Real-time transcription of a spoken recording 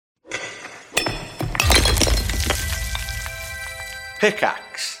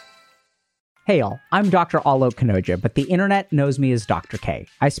Pickaxe. Hey y'all, I'm Dr. Alok Kanoja, but the internet knows me as Dr. K.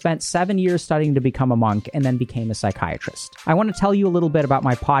 I spent 7 years studying to become a monk and then became a psychiatrist. I want to tell you a little bit about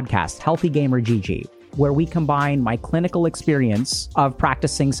my podcast, Healthy Gamer GG, where we combine my clinical experience of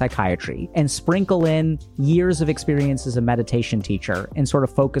practicing psychiatry and sprinkle in years of experience as a meditation teacher and sort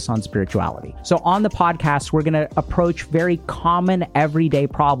of focus on spirituality. So on the podcast, we're going to approach very common everyday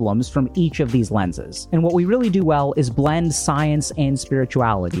problems from each of these lenses. And what we really do well is blend science and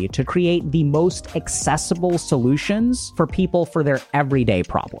spirituality to create the most accessible solutions for people for their everyday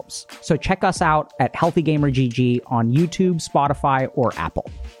problems. So check us out at Healthy Gamer GG on YouTube, Spotify, or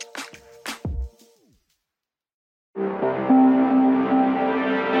Apple.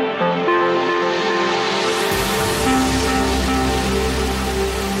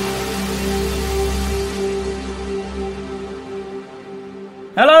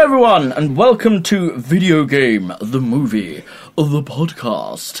 Hello everyone, and welcome to Video Game, the Movie, the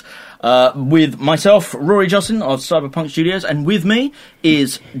podcast. With myself, Rory Justin of Cyberpunk Studios, and with me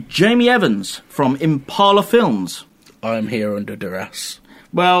is Jamie Evans from Impala Films. I'm here under duress.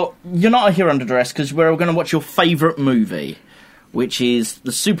 Well, you're not here under duress because we're going to watch your favourite movie, which is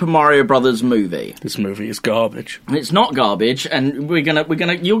the Super Mario Brothers movie. This movie is garbage. And it's not garbage, and you're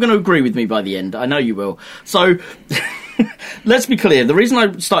gonna agree with me by the end. I know you will. So, let's be clear. The reason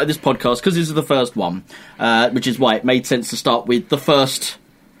I started this podcast, because this is the first one, which is why it made sense to start with the first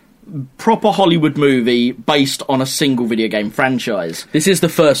proper Hollywood movie based on a single video game franchise. This is the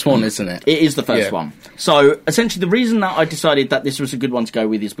first one, isn't it? It is the first one. So, essentially, the reason that I decided that this was a good one to go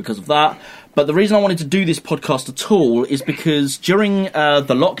with is because of that. But the reason I wanted to do this podcast at all is because during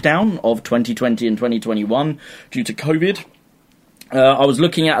the lockdown of 2020 and 2021, due to COVID, I was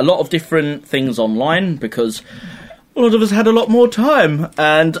looking at a lot of different things online because a lot of us had a lot more time,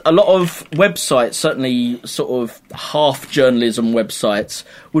 and a lot of websites, certainly sort of half-journalism websites,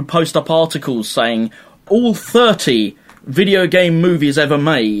 would post up articles saying all 30 video game movies ever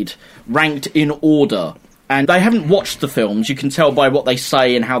made, ranked in order. And they haven't watched the films, you can tell by what they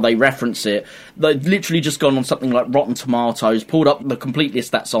say and how they reference it. They've literally just gone on something like Rotten Tomatoes, pulled up the complete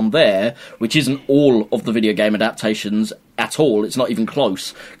list that's on there, which isn't all of the video game adaptations at all, it's not even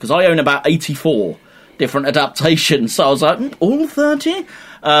close, because I own about 84 different adaptations, so I was like, all 30?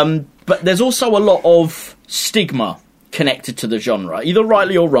 But there's also a lot of stigma connected to the genre, either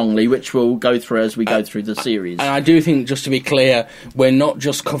rightly or wrongly, which we'll go through as we go through the series. And I do think, just to be clear, we're not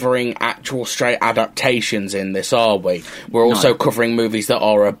just covering actual straight adaptations in this, are we? We're also covering movies that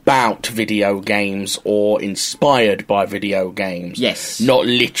are about video games or inspired by video games. Yes. Not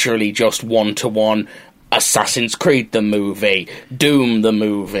literally just one-to-one Assassin's Creed the movie, Doom the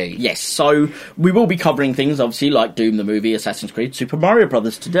movie. Yes, so we will be covering things, obviously, like Doom the movie, Assassin's Creed, Super Mario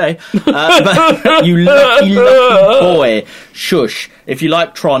Brothers today. But you lucky boy. Shush. If you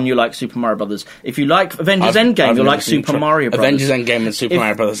like Tron, you like Super Mario Brothers. If you like Avengers Endgame, you like Super Mario Brothers. Avengers Endgame and Super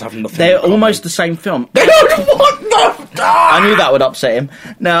Mario Brothers have nothing They're in common. almost the same film. What the? I knew that would upset him.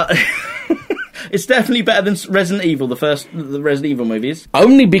 Now, it's definitely better than Resident Evil, the Resident Evil movies.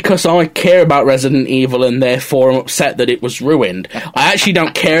 Only because I care about Resident Evil and therefore I'm upset that it was ruined. I actually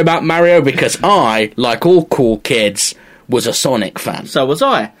don't care about Mario because I, like all cool kids, was a Sonic fan. So was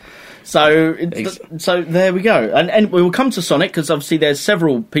I. So there we go. And we will come to Sonic, because obviously there's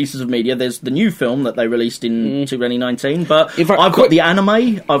several pieces of media. There's the new film that they released in 2019, but I've got the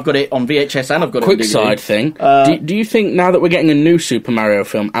anime, I've got it on VHS, and I've got it on DVD. Quick side thing, do you think now that we're getting a new Super Mario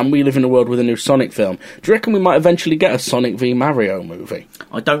film, and we live in a world with a new Sonic film, do you reckon we might eventually get a Sonic v Mario movie?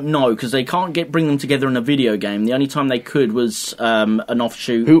 I don't know, because they can't bring them together in a video game. The only time they could was an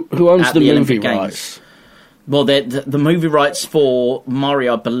offshoot. Who owns at the movie Olympic rights? Games. Well, the movie rights for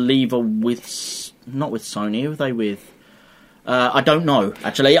Mario, I believe, are not with Sony. Who are they with? I don't know,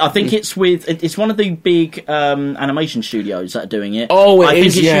 actually. I think it's one of the big animation studios that are doing it. Oh, I think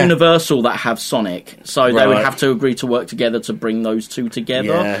it's Universal that have Sonic, so they would have to agree to work together to bring those two together.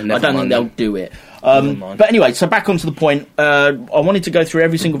 Yeah, I don't think they'll do it. But anyway, so back onto the point, I wanted to go through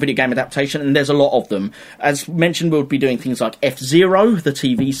every single video game adaptation, and there's a lot of them. As mentioned, we'll be doing things like F-Zero, the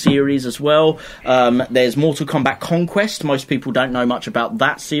TV series as well. There's Mortal Kombat Conquest. Most people don't know much about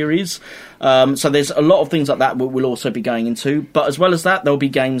that series. So there's a lot of things like that we'll also be going into. But as well as that, there'll be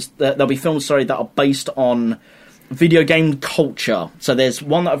films that are based on video game culture. So there's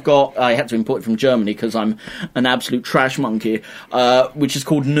one that I had to import it from Germany because I'm an absolute trash monkey, which is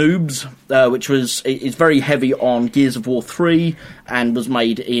called Noobs, which is very heavy on Gears of War 3 and was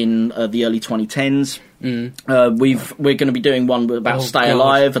made in the early 2010s. We're going to be doing one about Stay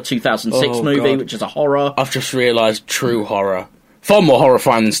Alive, a 2006 movie, which is a horror. I've just realised true horror. Far more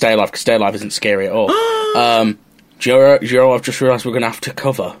horrifying than Stay Alive, because Stay Alive isn't scary at all. Joe, I've just realised we're going to have to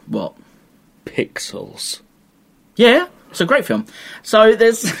cover What? Pixels. Yeah, it's a great film. So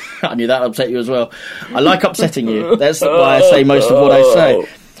there's... I knew that would upset you as well. I like upsetting you. That's why I say most of what I say.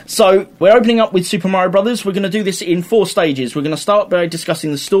 So we're opening up with Super Mario Brothers. We're going to do this in 4 stages. We're going to start by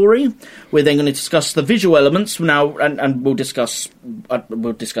discussing the story. We're then going to discuss the visual elements now, and we'll discuss that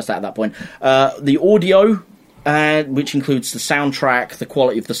at that point. The audio, which includes the soundtrack, the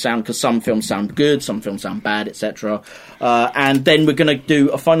quality of the sound, because some films sound good, some films sound bad, etc. And then we're going to do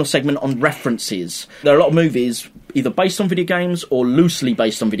a final segment on references. There are a lot of movies either based on video games or loosely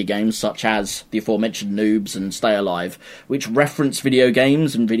based on video games, such as the aforementioned Noobs and Stay Alive, which reference video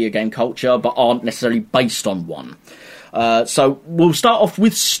games and video game culture, but aren't necessarily based on one. So we'll start off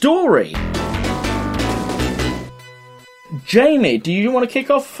with story. Jamie, do you want to kick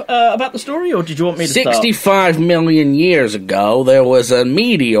off about the story, or did you want me to start? 65 million years ago, there was a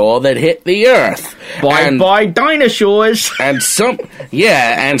meteor that hit the Earth. By dinosaurs! And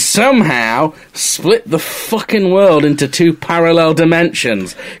somehow split the fucking world into 2 parallel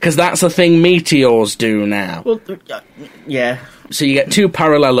dimensions. Because that's a thing meteors do now. Well, yeah. So you get 2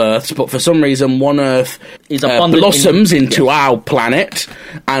 parallel Earths, but for some reason one Earth is blossoms into our planet,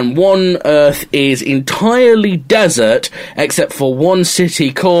 and one Earth is entirely desert, except for one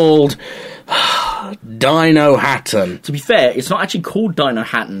city called Dino Hatton. To be fair, it's not actually called Dino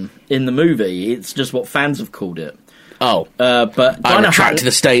Hatton in the movie, it's just what fans have called it. Oh. But I retract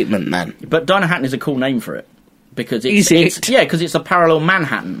the statement then. But Dino Hatton is a cool name for it. Because because it's a parallel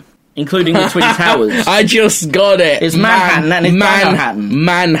Manhattan. Including the Twin Towers. I just got it. It's Manhattan and it's Dino Hatton.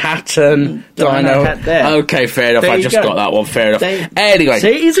 Manhattan. Dino. Okay, fair enough. I just got that one. Fair enough. Anyway.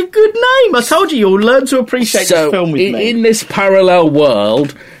 See, it's a good name. I told you, you'll learn to appreciate this film with me. In this parallel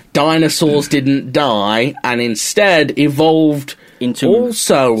world, dinosaurs didn't die and instead evolved into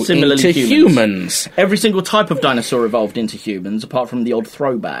humans. Every single type of dinosaur evolved into humans, apart from the odd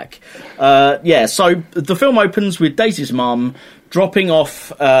throwback. So the film opens with Daisy's mum dropping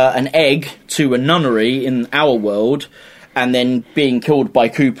off an egg to a nunnery in our world, and then being killed by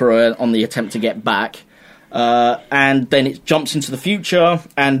Cooper on the attempt to get back. And then it jumps into the future,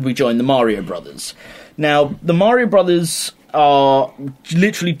 and we join the Mario Brothers. Now, the Mario Brothers are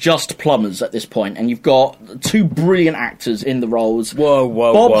literally just plumbers at this point, and you've got 2 brilliant actors in the roles. Bob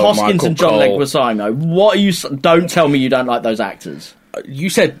Hoskins Michael and John Cole. Leguizamo. What are you? Don't tell me you don't like those actors. You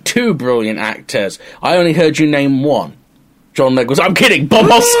said 2 brilliant actors. I only heard you name one. John Leguizamo. I'm kidding. Bob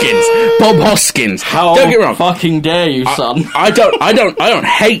Hoskins. Bob Hoskins. How don't get me wrong. Fucking dare you, son? I don't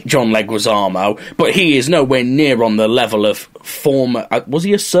hate John Leguizamo, but he is nowhere near on the level of former. Was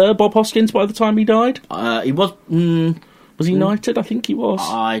he a Sir Bob Hoskins by the time he died? He was. Was he knighted? I think he was.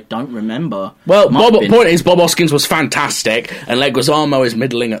 I don't remember. Well, point is, Bob Hoskins was fantastic, and Leguizamo is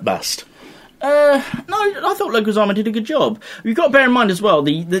middling at best. No, I thought Leguizamo did a good job. You've got to bear in mind as well,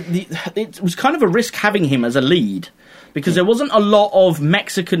 it was kind of a risk having him as a lead. Because there wasn't a lot of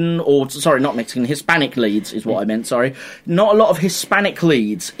Hispanic leads is what I meant, sorry. Not a lot of Hispanic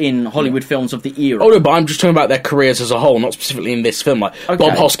leads in Hollywood films of the era. Oh, no, but I'm just talking about their careers as a whole, not specifically in this film. Bob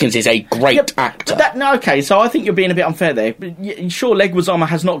Hoskins is a great actor. So I think you're being a bit unfair there. Sure, Leguizamo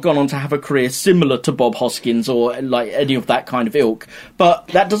has not gone on to have a career similar to Bob Hoskins or like any of that kind of ilk, but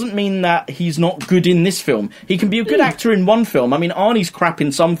that doesn't mean that he's not good in this film. He can be a good actor in one film. I mean, Arnie's crap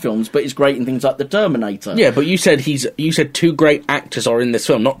in some films, but he's great in things like The Terminator. Yeah, but you said 2 great actors are in this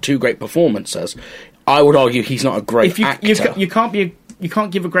film, not 2 great performances. I would argue he's not a great actor. You can't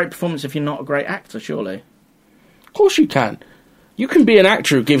give a great performance if you're not a great actor, surely. Of course you can. You can be an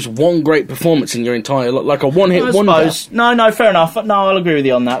actor who gives one great performance in your entire like a one-hit wonder. No, fair enough. No, I'll agree with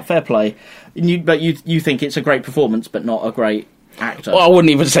you on that. Fair play. But you think it's a great performance, but not a great actor. Well, I wouldn't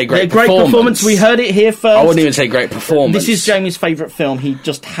even say great performance. We heard it here first. I wouldn't even say great performance. This is Jamie's favourite film. He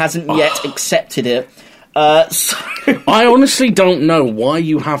just hasn't yet accepted it. I honestly don't know why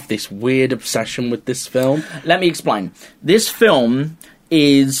you have this weird obsession with this film. Let me explain. This film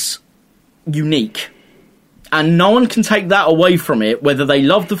is unique, and no one can take that away from it, whether they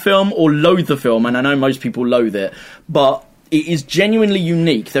love the film or loathe the film, and I know most people loathe it, but it is genuinely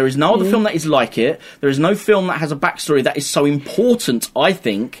unique. There is no other film that is like it. There is no film that has a backstory that is so important, I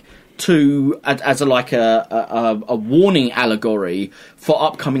think, as a warning allegory for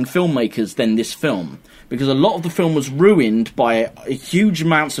upcoming filmmakers than this film. Because a lot of the film was ruined by huge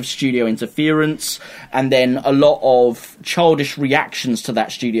amounts of studio interference, and then a lot of childish reactions to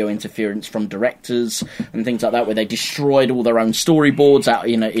that studio interference from directors and things like that, where they destroyed all their own storyboards out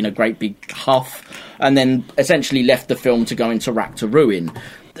in a great big huff, and then essentially left the film to go into rack to ruin.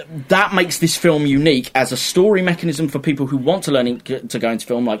 that makes this film unique as a story mechanism for people who want to learn to go into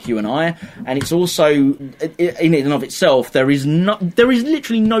film, like you and I. And it's also, in and of itself, there is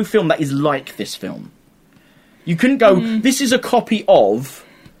literally no film that is like this film. You couldn't go, this is a copy of...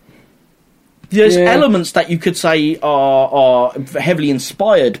 There's elements that you could say are heavily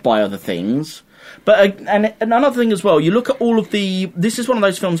inspired by other things. But and another thing as well, you look at all of this is one of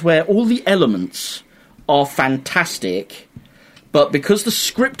those films where all the elements are fantastic, but because the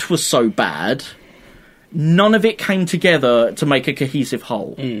script was so bad, none of it came together to make a cohesive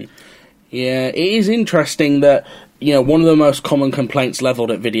whole. Yeah, it is interesting that, one of the most common complaints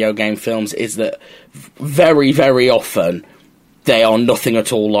levelled at video game films is that very, very often they are nothing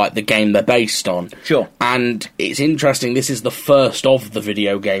at all like the game they're based on. Sure. And it's interesting, this is the first of the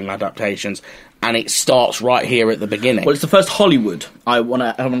video game adaptations, and it starts right here at the beginning. Well, it's the first Hollywood. I want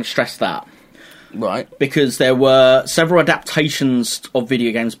to stress that. Right. Because there were several adaptations of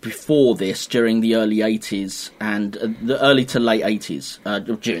video games before this during the early 80s and the early to late 80s.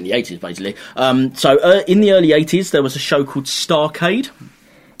 During the 80s, basically. So in the early 80s, there was a show called Starcade.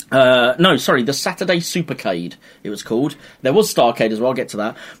 The Saturday Supercade, it was called. There was Starcade as well, I'll get to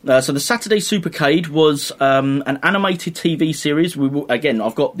that. So the Saturday Supercade was an animated TV series.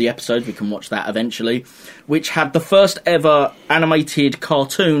 I've got the episodes, we can watch that eventually, which had the first ever animated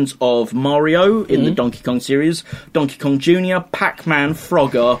cartoons of Mario in the Donkey Kong series, Donkey Kong Jr., Pac-Man,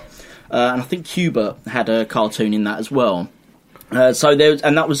 Frogger, and I think Hubert had a cartoon in that as well. And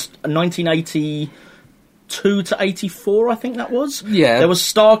that was 1982 to 84, I think that was. Yeah. There was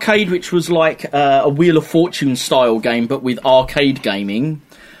Starcade, which was like a Wheel of Fortune style game, but with arcade gaming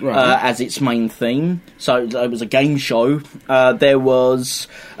as its main theme. So it was a game show. There was...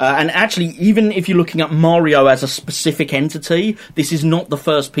 and actually, even if you're looking at Mario as a specific entity, this is not the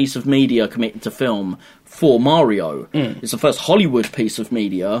first piece of media committed to film for Mario. It's the first Hollywood piece of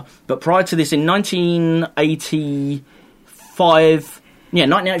media. But prior to this, in 1985... Yeah,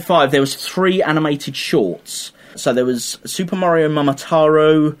 1985, there was 3 animated shorts. So there was Super Mario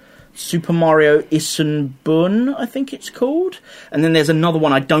Momotaro, Super Mario Isunbun, I think it's called. And then there's another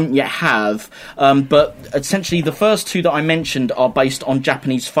one I don't yet have. But essentially, the first 2 that I mentioned are based on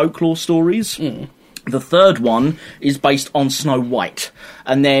Japanese folklore stories. The third one is based on Snow White.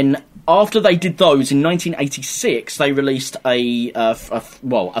 And then after they did those, in 1986, they released a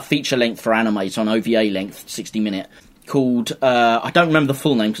feature length for anime, so an OVA length, 60-minute, called, I don't remember the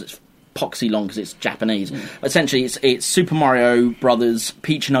full name because it's poxy long because it's Japanese. Essentially, it's Super Mario Brothers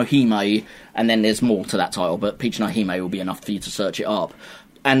Peach no Hime, and then there's more to that title, but Peach no Hime will be enough for you to search it up.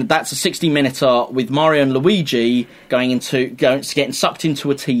 And that's a 60-minute with Mario and Luigi getting sucked into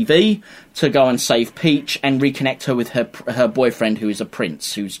a TV to go and save Peach and reconnect her with her boyfriend, who is a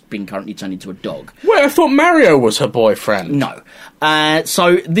prince, who's been currently turned into a dog. Well, I thought Mario was her boyfriend. No.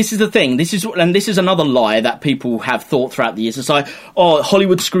 So this is the thing. This is another lie that people have thought throughout the years. It's like,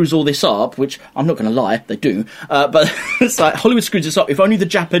 Hollywood screws all this up, which I'm not going to lie, they do. But it's like, Hollywood screws this up. If only the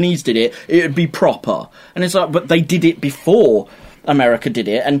Japanese did it, it would be proper. And it's like, but they did it before America did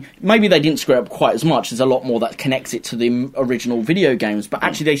it, and maybe they didn't screw up quite as much. There's a lot more that connects it to the original video games, but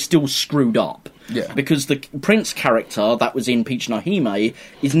actually they still screwed up. Yeah. Because the Prince character that was in Peach no Hime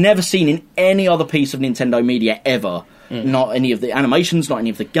is never seen in any other piece of Nintendo media ever. Not any of the animations, not any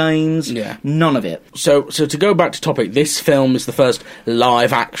of the games, none of it. So to go back to topic, this film is the first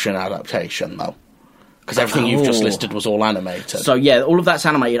live-action adaptation, though. Because everything you've just listed was all animated. So yeah, all of that's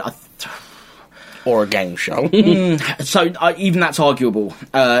animated. Or a game show. So even that's arguable.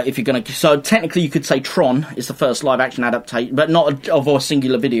 If you're going to, so technically you could say Tron is the first live-action adaptation, but not of a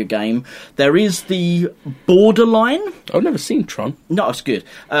singular video game. There is the Borderline. I've never seen Tron. No, it's good.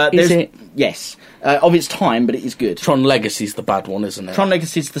 Is it? Yes, of its time, but it is good. Tron Legacy's the bad one, isn't it? Tron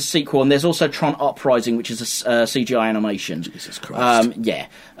Legacy's the sequel, and there's also Tron Uprising, which is a CGI animation. Jesus Christ.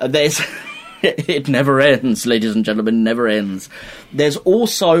 There's. It never ends, ladies and gentlemen, never ends. There's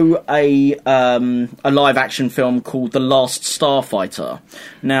also a live-action film called The Last Starfighter.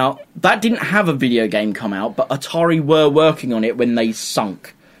 Now, that didn't have a video game come out, but Atari were working on it when they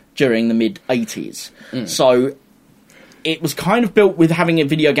sunk during the mid-80s. So it was kind of built with having a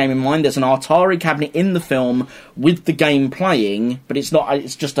video game in mind. There's an Atari cabinet in the film with the game playing, but it's not.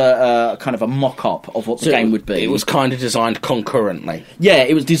 It's just a kind of a mock-up of what the game would be. It was kind of designed concurrently. Yeah,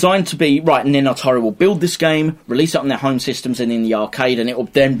 it was designed to be, right, and then Atari will build this game, release it on their home systems and in the arcade, and it will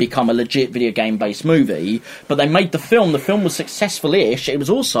then become a legit video game-based movie. But they made the film. The film was successful-ish. It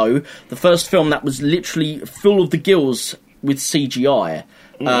was also the first film that was literally full of the gills with CGI.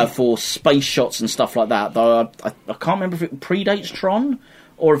 For space shots and stuff like that. Though I can't remember if it predates Tron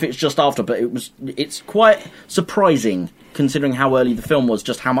or if it's just after, but it's quite surprising considering how early the film was,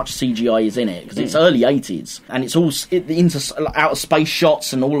 just how much CGI is in it, because it's early 80s, and it's all into outer space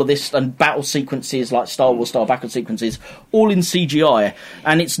shots and all of this, and battle sequences like Star Wars style battle sequences, all in CGI,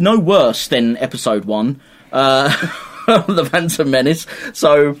 and it's no worse than Episode 1, The Phantom Menace,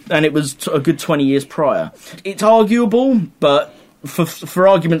 and it was a good 20 years prior. It's arguable, but for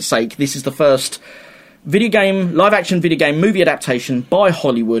argument's sake, this is the first live-action video game movie adaptation by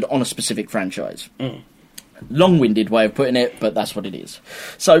Hollywood on a specific franchise. Long-winded way of putting it, but that's what it is.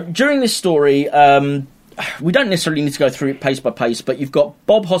 So during this story, we don't necessarily need to go through it pace by pace, but you've got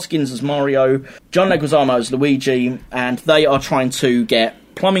Bob Hoskins as Mario, John Leguizamo as Luigi, and they are trying to get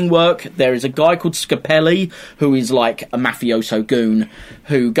plumbing work. There is a guy called Scapelli, who is like a mafioso goon,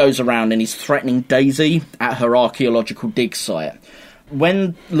 who goes around and is threatening Daisy at her archaeological dig site.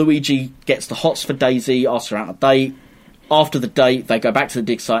 When Luigi gets the hots for Daisy, asks her out on a date, after the date, they go back to the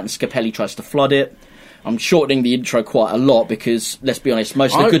dig site and Scapelli tries to flood it. I'm shortening the intro quite a lot because, let's be honest,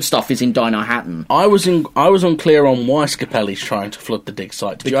 most of the good stuff is in Dino Hatton. I was unclear on why Scapelli's trying to flood the dig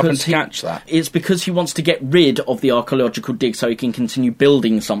site. Did you happen to catch that? It's because he wants to get rid of the archaeological dig so he can continue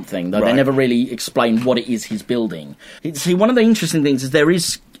building something, though they never really explain what it is he's building. See, one of the interesting things is there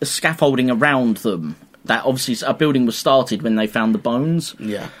is a scaffolding around them. That obviously a building was started when they found the bones,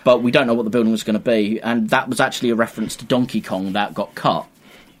 but we don't know what the building was going to be, and that was actually a reference to Donkey Kong that got cut.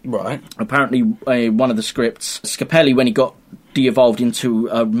 Right. Apparently, one of the scripts, Scapelli, when he got de-evolved into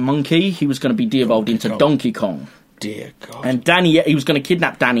a monkey, he was going to be de-evolved into Donkey Kong. Dear God. And he was going to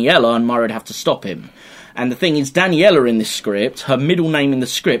kidnap Daniela, and Mario would have to stop him. And the thing is, Daniela in this script, her middle name in the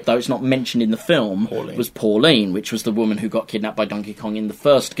script, though it's not mentioned in the film, was Pauline, which was the woman who got kidnapped by Donkey Kong in the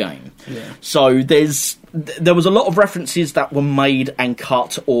first game. Yeah. So there was a lot of references that were made and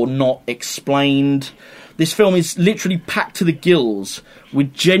cut or not explained. This film is literally packed to the gills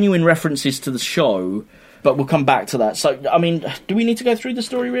with genuine references to the show, but we'll come back to that. So, I mean, do we need to go through the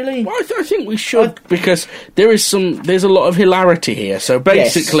story, really? Well, I think we should, because there's a lot of hilarity here. So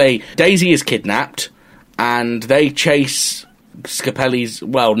basically, Daisy is kidnapped, and they chase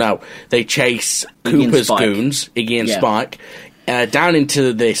they chase Cooper's goons, Iggy and Spike, down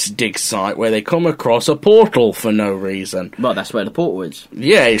into this dig site where they come across a portal for no reason. Well, that's where the portal is.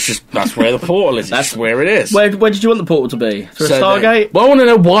 Yeah, that's where the portal is. That's where it is. Where did you want the portal to be? For a Stargate? Well, I want to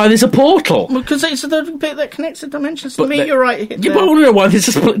know why there's a portal. Well, because it's the bit that connects the dimensions. The meteorite hit there. But I want to know why there's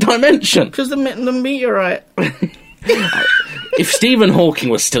a split dimension. Because the meteorite... If Stephen Hawking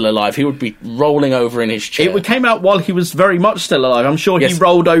was still alive, he would be rolling over in his chair. It came out while he was very much still alive. I'm sure he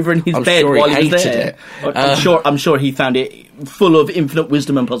rolled over in his bed while he was there. I'm sure he found it full of infinite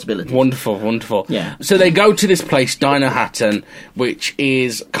wisdom and possibility. Wonderful, wonderful. Yeah. So they go to this place, Dino Hatton, which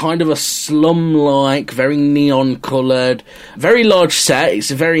is kind of a slum-like, very neon-coloured, very large set.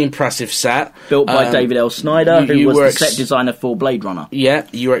 It's a very impressive set. Built by David L. Snyder, who was the set designer for Blade Runner. Yeah,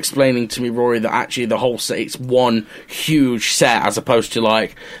 you were explaining to me, Rory, that actually the whole set, it's one huge set as opposed to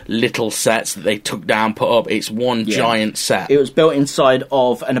like little sets that they took down, put up. It's one giant set. It was built inside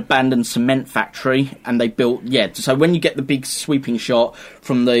of an abandoned cement factory, and they built, so when you get the big sweeping shot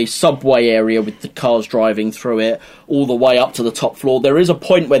from the subway area with the cars driving through it all the way up to the top floor, there is a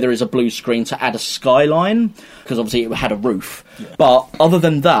point where there is a blue screen to add a skyline, because obviously it had a roof. But other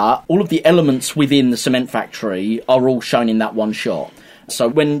than that, all of the elements within the cement factory are all shown in that one shot. So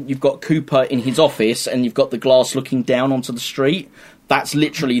when you've got Cooper in his office and you've got the glass looking down onto the street, that's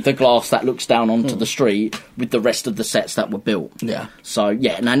literally the glass that looks down onto the street with the rest of the sets that were built. Yeah. So,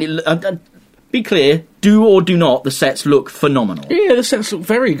 and be clear, do or do not, the sets look phenomenal. Yeah, the sets look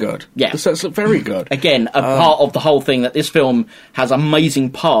very good. Yeah. The sets look very good. Again, a part of the whole thing that this film has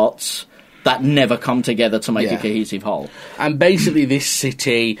amazing parts that never come together to make a cohesive whole. And basically this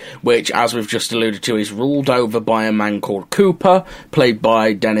city, which, as we've just alluded to, is ruled over by a man called Cooper, played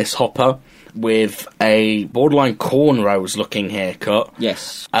by Dennis Hopper, with a borderline cornrows-looking haircut.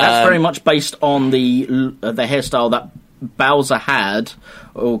 Yes. That's very much based on the hairstyle that Bowser had,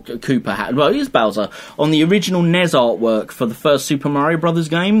 or Cooper had. Well, it is Bowser. On the original NES artwork for the first Super Mario Brothers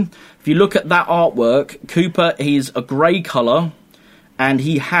game, if you look at that artwork, Cooper, he's a grey colour, and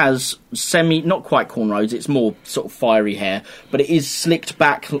he has not quite cornrows, it's more sort of fiery hair, but it is slicked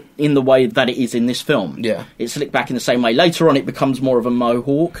back in the way that it is in this film. Yeah. It's slicked back in the same way. Later on it becomes more of a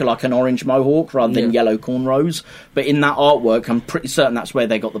mohawk, like an orange mohawk, rather than yellow cornrows. But in that artwork, I'm pretty certain that's where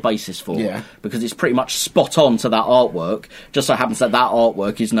they got the basis for. Yeah. Because it's pretty much spot on to that artwork. Just so happens that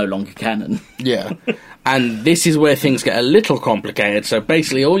artwork is no longer canon. Yeah. And this is where things get a little complicated. So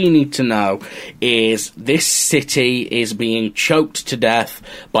basically all you need to know is this city is being choked to death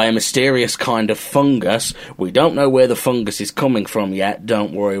by a mysterious kind of fungus. We don't know where the fungus is coming from yet.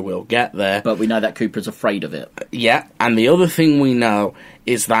 Don't worry, we'll get there. But we know that Cooper's afraid of it. Yeah, and the other thing we know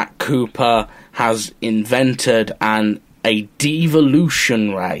is that Cooper has invented a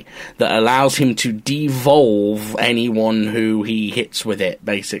devolution ray that allows him to devolve anyone who he hits with it,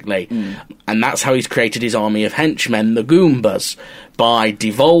 basically. And that's how he's created his army of henchmen, the Goombas, by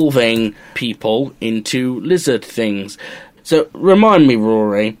devolving people into lizard things. So, remind me,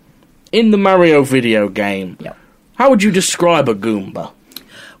 Rory, in the Mario video game, how would you describe a Goomba?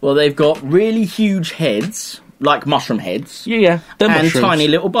 Well, they've got really huge heads, like mushroom heads. Yeah, they're and mushrooms. tiny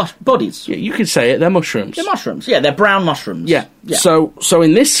little bodies. Yeah, you could say it, they're mushrooms. They're mushrooms, yeah, they're brown mushrooms. Yeah. So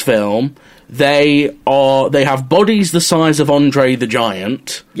in this film, they have bodies the size of Andre the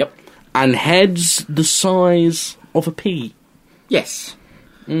Giant. Yep. And heads the size of a pea. Yes.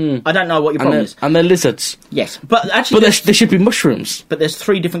 I don't know what your problem is. And they're lizards. Yes, but actually... But they should be mushrooms. But there's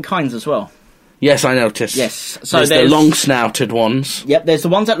 3 different kinds as well. Yes, I noticed. Yes. So there's the long-snouted ones. Yep, there's the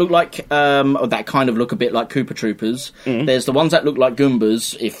ones that look like... or that kind of look a bit like Koopa Troopers. There's the ones that look like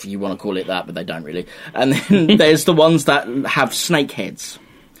Goombas, if you want to call it that, but they don't really. And then there's the ones that have snake heads.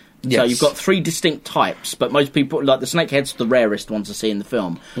 Yes. So you've got 3 distinct types, but most people, like the snakeheads, the rarest ones to see in the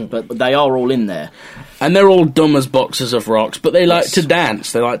film, but they are all in there. And they're all dumb as boxes of rocks, but they like to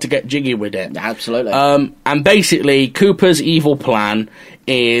dance, they like to get jiggy with it. Absolutely. And basically, Cooper's evil plan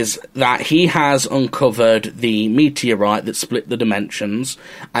is that he has uncovered the meteorite that split the dimensions,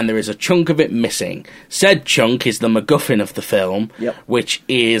 and there is a chunk of it missing. Said chunk is the MacGuffin of the film, which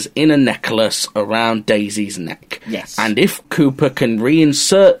is in a necklace around Daisy's neck. Yes. And if Cooper can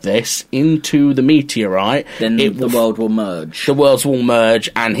reinsert this into the meteorite, then the world will merge. The worlds will merge,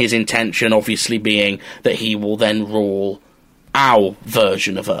 and his intention obviously being that he will then rule our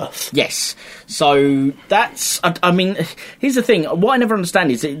version of Earth. Yes. So that's... I mean, here's the thing. What I never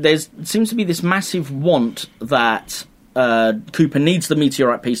understand is there seems to be this massive want that Cooper needs the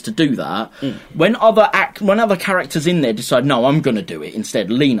meteorite piece to do that. When other characters in there decide, no, I'm going to do it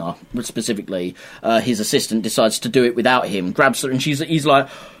instead, Lena, specifically, his assistant, decides to do it without him, grabs her, and he's like,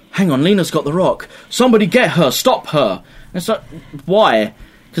 hang on, Lena's got the rock. Somebody get her, stop her. And it's like, why?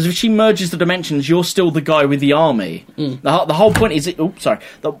 Because if she merges the dimensions, you're still the guy with the army. The whole point is...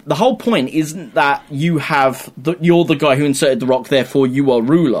 The whole point isn't that you're the guy who inserted the rock, therefore you are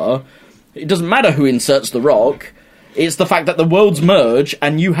ruler. It doesn't matter who inserts the rock. It's the fact that the worlds merge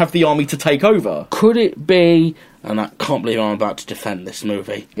and you have the army to take over. Could it be... And I can't believe I'm about to defend this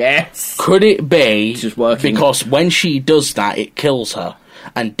movie. Yes. Could it be... It's just working. Because when she does that, it kills her.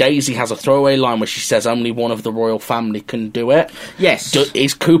 And Daisy has a throwaway line where she says only one of the royal family can do it. Yes.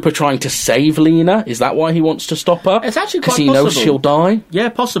 Is Cooper trying to save Lena? Is that why he wants to stop her? It's actually quite possible. Because he knows she'll die? Yeah,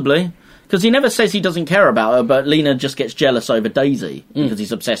 possibly. Because he never says he doesn't care about her, but Lena just gets jealous over Daisy because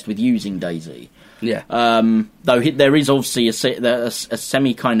he's obsessed with using Daisy. Yeah. Though there is obviously a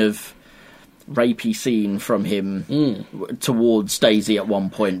semi kind of rapey scene from him towards Daisy at one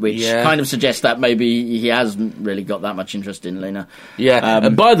point, which kind of suggests that maybe he hasn't really got that much interest in Lena. Yeah.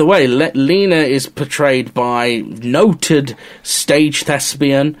 By the way, Lena is portrayed by noted stage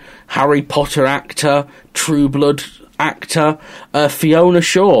thespian, Harry Potter actor, True Blood actor, Fiona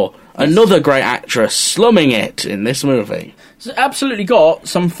Shaw. Another great actress, slumming it in this movie. It's absolutely got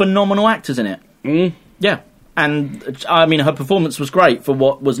some phenomenal actors in it. Yeah. And, I mean, her performance was great for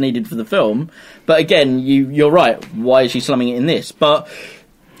what was needed for the film. But again, you're right. Why is she slumming it in this? But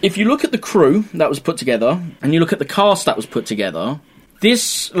if you look at the crew that was put together, and you look at the cast that was put together,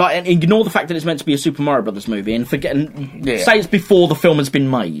 this, and ignore the fact that it's meant to be a Super Mario Brothers movie, and say it's before the film has been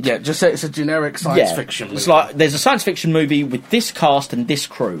made. Yeah, just say it's a generic science fiction movie. It's like, there's a science fiction movie with this cast and this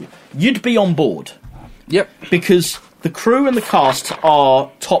crew. You'd be on board. Yep. Because the crew and the cast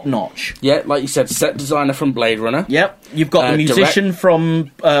are top-notch. Yeah, like you said, set designer from Blade Runner. Yep. You've got the musician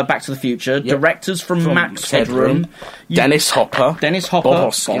from Back to the Future, directors from Max Headroom. Dennis Hopper.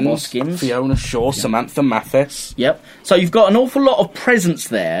 Bob Hoskins. Fiona Shaw, Samantha Mathis. Yep. So you've got an awful lot of presence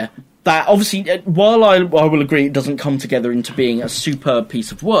there that obviously, while I will agree it doesn't come together into being a superb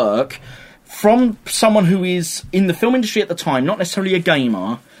piece of work, from someone who is in the film industry at the time, not necessarily a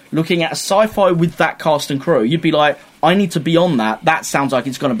gamer, looking at a sci-fi with that cast and crew, you'd be like, I need to be on that. That sounds like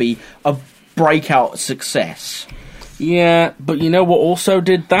it's going to be a breakout success. Yeah, but you know what also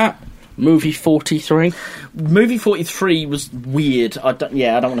did that? Movie 43. Movie 43 was weird. I don't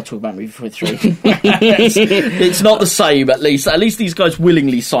want to talk about Movie 43. it's not the same, at least. At least these guys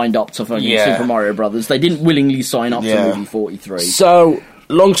willingly signed up to fucking Super Mario Brothers. They didn't willingly sign up to Movie 43. So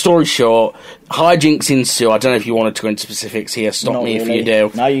long story short, hijinks ensue. I don't know if you wanted to go into specifics here. Stop Not me really. if you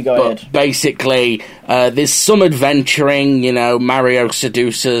do. No, you go ahead. Basically, there's some adventuring. Mario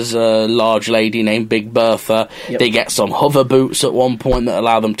seduces a large lady named Big Bertha. Yep. They get some hover boots at one point that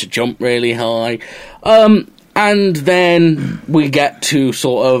allow them to jump really high. And then we get to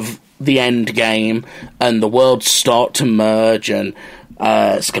sort of the end game, and the worlds start to merge, and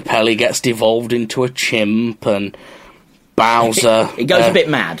Scapelli gets devolved into a chimp, and Bowser... It goes a bit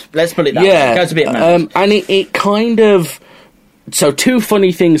mad. Let's put it that way. It goes a bit mad. And it kind of... So two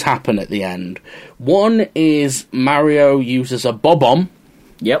funny things happen at the end. One is Mario uses a bob-omb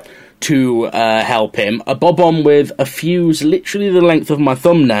Yep. to help him. A bob-omb with a fuse literally the length of my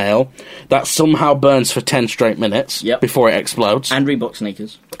thumbnail that somehow burns for 10 straight minutes before it explodes. And Reebok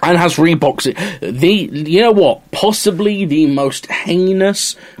sneakers. And has Reeboks. You know what? Possibly the most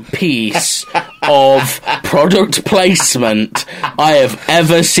heinous piece of product placement I have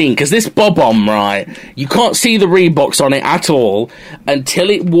ever seen. Because this bob-omb, right, you can't see the Reeboks on it at all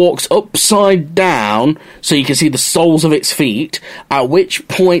until it walks upside down so you can see the soles of its feet, at which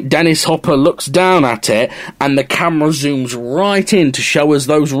point Dennis Hopper looks down at it and the camera zooms right in to show us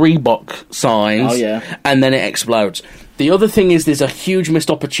those Reebok signs. Oh, yeah. And then it explodes. The other thing is there's a huge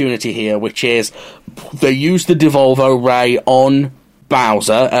missed opportunity here, which is they use the Devolvo Ray on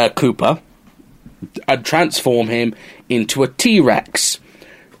Koopa, and transform him into a T-Rex.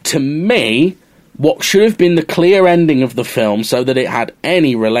 To me, what should have been the clear ending of the film, so that it had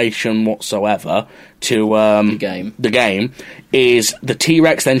any relation whatsoever to the game, is the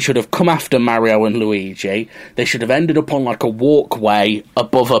T-Rex then should have come after Mario and Luigi. They should have ended up on like a walkway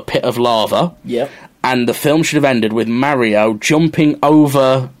above a pit of lava. Yep. And the film should have ended with Mario jumping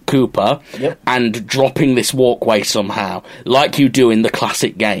over Koopa and dropping this walkway somehow, like you do in the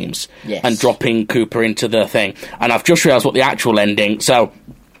classic games, and dropping Koopa into the thing. And I've just realised what the actual ending... So,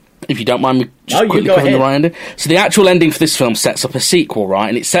 if you don't mind me just quickly covering the right ending. So the actual ending for this film sets up a sequel, right?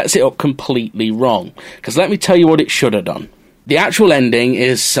 And it sets it up completely wrong. Because let me tell you what it should have done. The actual ending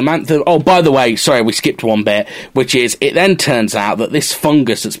is Samantha... Oh, by the way, sorry, we skipped one bit, which is it then turns out that this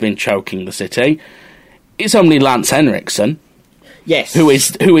fungus that's been choking the city... It's only Lance Henriksen. Yes. Who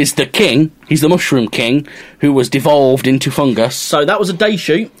is the king. He's the Mushroom King, who was devolved into fungus. So that was a day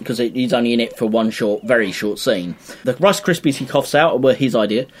shoot, because he's only in it for one very short scene. The Rice Krispies he coughs out were his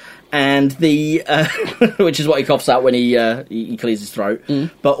idea, and the which is what he coughs out when he clears his throat.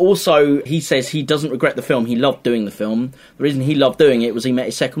 But also, he says he doesn't regret the film. He loved doing the film. The reason he loved doing it was he met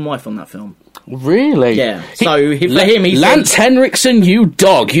his second wife on that film. Really? Yeah. So for him, he Lance Henriksen, you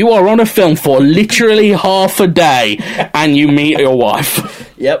dog, you are on a film for literally half a day, and you meet your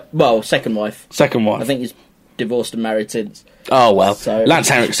wife. Yep. Well, second wife. Second wife. I think he's divorced and married since. Oh, well. So, Lance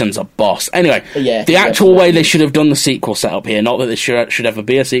Henriksen's a boss. Anyway, yeah, the actual way they should have done the sequel setup here, not that there should ever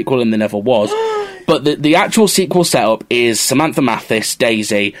be a sequel, and there never was, but the actual sequel setup is Samantha Mathis,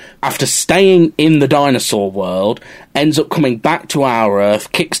 Daisy, after staying in the dinosaur world, ends up coming back to our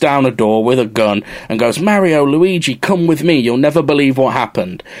Earth, kicks down a door with a gun, and goes, Mario, Luigi, come with me, you'll never believe what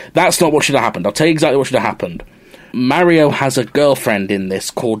happened. That's not what should have happened. I'll tell you exactly what should have happened. Mario has a girlfriend in this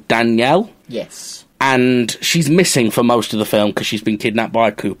called Danielle. Yes. And she's missing for most of the film because she's been kidnapped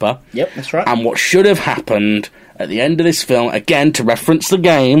by Koopa. Yep, that's right. And what should have happened at the end of this film, again, to reference the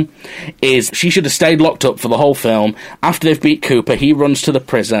game, is she should have stayed locked up for the whole film. After they've beat Koopa, he runs to the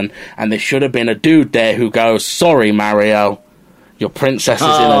prison, and there should have been a dude there who goes, sorry, Mario, your princess is in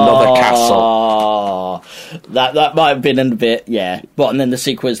another castle. That might have been a bit, yeah. But and then the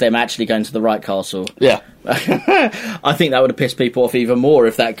sequel is them actually going to the right castle. Yeah. I think that would have pissed people off even more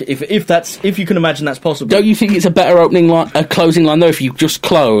if you can imagine that's possible. Don't you think it's a better closing line though if you just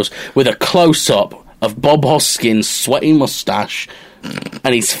close with a close up of Bob Hoskins' sweaty moustache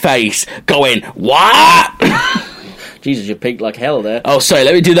and his face going, what? Jesus, you peaked like hell there. Oh, sorry,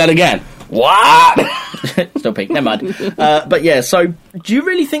 let me do that again. What? Still peaked, never mind. But yeah, so do you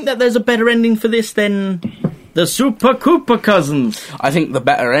really think that there's a better ending for this than the Super Koopa Cousins? I think the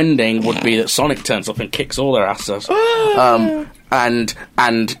better ending would be that Sonic turns up and kicks all their asses,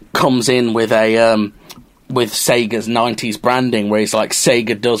 and comes in with a with Sega's 90s branding, where he's like,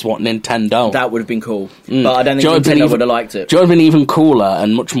 Sega does what Nintendo. That would have been cool, but I don't think Nintendo would have liked it. Do you know what would have been even cooler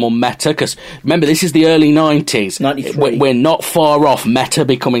and much more meta? Because remember, this is the early 90s. 93. We're not far off meta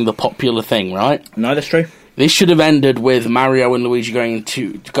becoming the popular thing, right? No, that's true. This should have ended with Mario and Luigi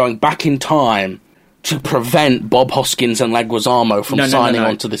going back in time to prevent Bob Hoskins and Leguizamo from signing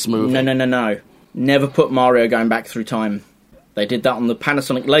on to this movie. No. Never put Mario going back through time. They did that on the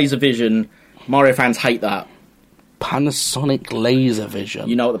Panasonic LaserVision. Mario fans hate that. Panasonic LaserVision.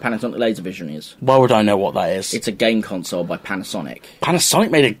 You know what the Panasonic LaserVision is? Why would I know what that is? It's a game console by Panasonic. Panasonic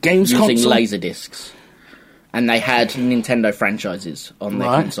made a games using console? laser discs. And they had Nintendo franchises on their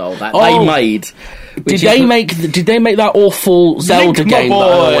Right. console that Oh. they made. Did they make that awful Zelda Link, my game that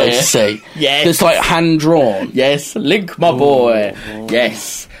I boy. wanted to see? Yes. That's like hand drawn. Yes, Link, my boy.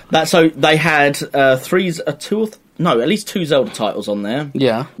 Yes. So they had at least two Zelda titles on there.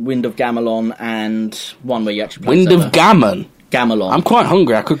 Yeah. Wind of Gamelon and one where you actually play Wind Zelda. of Gammon. Gamelon. I'm quite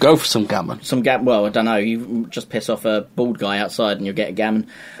hungry. I could go for some gammon. Well, I don't know. You just piss off a bald guy outside and you'll get a gammon.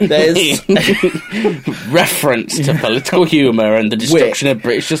 There's Reference to political humour and the destruction of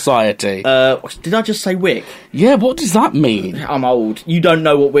British society. did I just say wick? Yeah, what does that mean? I'm old. You don't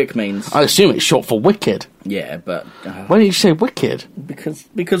know what wick means. I assume it's short for wicked. Yeah, but Why did you say wicked?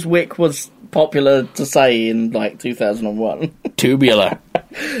 because wick was popular to say in like 2001. Tubular.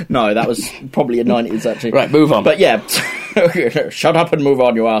 No, that was probably a 90s actually. Right, move on. But yeah, shut up and move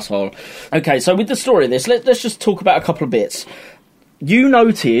on, you asshole. Okay, so with the story of this, let's just talk about a couple of bits. You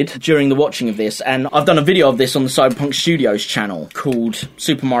noted during the watching of this, and I've done a video of this on the Cyberpunk Studios channel called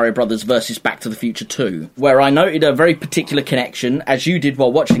Super Mario Bros. Versus Back to the Future 2, where I noted a very particular connection, as you did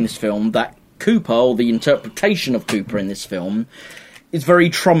while watching this film, that Cooper, or the interpretation of Cooper in this film, is very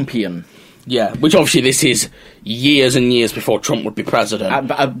Trumpian. Yeah, which obviously this is years and years before Trump would be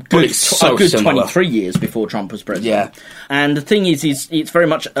president. A good similar. 23 years before Trump was president. Yeah. And the thing is it's very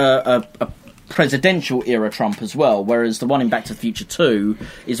much a presidential era Trump as well, whereas the one in Back to the Future 2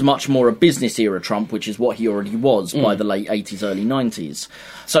 is much more a business era Trump, which is what he already was by the late 80s, early 90s.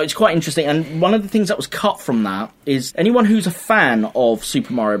 So it's quite interesting, and one of the things that was cut from that is anyone who's a fan of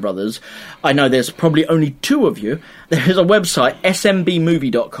Super Mario Brothers, I know there's probably only two of you, there's a website,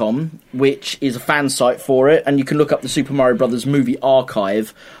 smbmovie.com, which is a fan site for it, and you can look up the Super Mario Brothers movie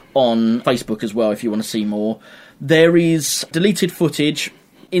archive on Facebook as well if you want to see more. There is deleted footage.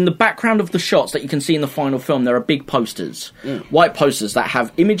 In the background of the shots that you can see in the final film, there are big posters, white posters that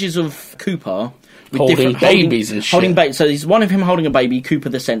have images of Cooper with Holding babies and shit. Holding babies. So there's one of him holding a baby, Cooper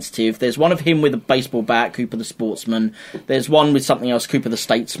the Sensitive. There's one of him with a baseball bat, Cooper the Sportsman. There's one with something else, Cooper the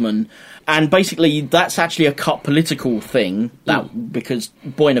Statesman. And basically, that's actually a cut political thing, because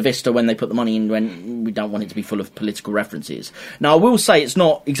Buena Vista, when they put the money in, when we don't want it to be full of political references. Now, I will say it's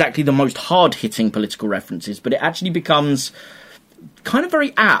not exactly the most hard-hitting political references, but it actually becomes kind of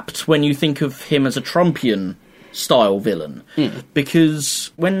very apt when you think of him as a Trumpian style villain,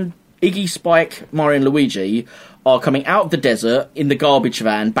 because when Iggy, Spike, Mario and Luigi are coming out of the desert in the garbage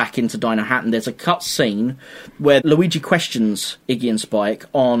van back into Dino Hatton, there's a cut scene where Luigi questions Iggy and Spike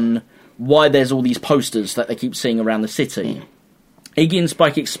on why there's all these posters that they keep seeing around the city. Iggy and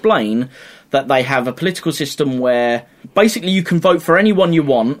Spike explain that they have a political system where basically you can vote for anyone you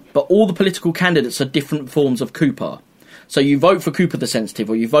want, but all the political candidates are different forms of Cooper. So you vote for Cooper the Sensitive,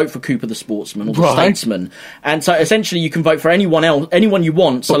 or you vote for Cooper the Sportsman, or the Statesman. And so essentially you can vote for anyone you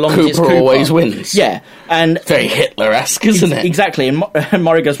want, so long as it's Cooper. Cooper always wins. Yeah. And Very Hitler-esque, isn't it? Exactly. And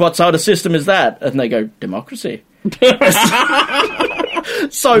Mario goes, what sort of system is that? And they go, democracy.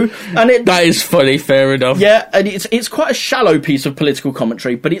 That is funny, fair enough. Yeah, and it's quite a shallow piece of political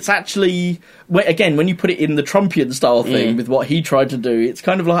commentary, but it's actually, again, when you put it in the Trumpian style thing with what he tried to do, it's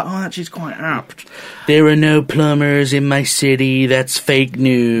kind of like, oh, actually, it's quite apt. There are no plumbers in my city, that's fake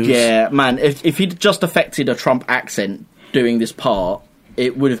news. Yeah, man, if he'd just affected a Trump accent doing this part,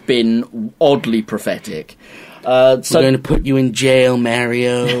 it would have been oddly prophetic. We're going to put you in jail,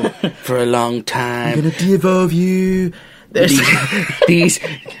 Mario, for a long time. I'm going to devolve you. These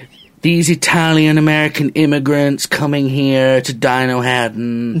Italian-American immigrants coming here to Dino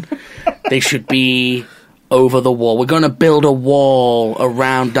Hatton, they should be over the wall. We're going to build a wall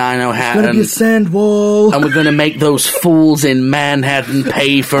around Dino Hatton. It's going to be a sand wall. And we're going to make those fools in Manhattan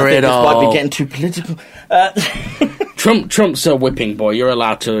pay for it all. This might be getting too political. Trump's a whipping boy. You're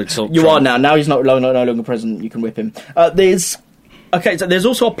allowed to insult You Trump. are now. Now he's no longer president. You can whip him. So there's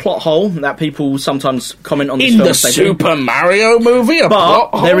also a plot hole that people sometimes comment on this in film. the Super Mario movie,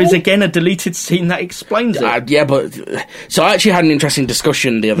 but there is again a deleted scene that explains it. Yeah, but so I actually had an interesting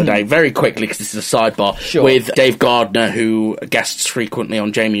discussion the other day, very quickly, because this is a sidebar, with Dave Gardner, who guests frequently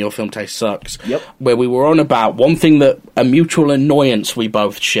on Jamie Your Film Taste Sucks. Yep. Where we were on about one thing that a mutual annoyance we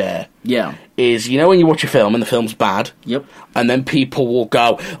both share. Yeah. Is, you know, when you watch a film and the film's bad, yep, and then people will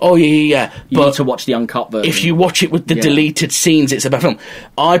go, "Oh yeah, you need to watch the uncut version." If you watch it with the deleted scenes, it's a better film.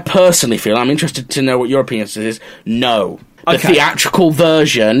 I personally feel, I'm interested to know what your opinion is. No, the theatrical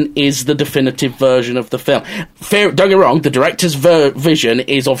version is the definitive version of the film. Don't get me wrong, the director's vision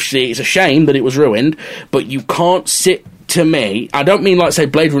is obviously, it's a shame that it was ruined, but you can't sit to me, I don't mean like, say,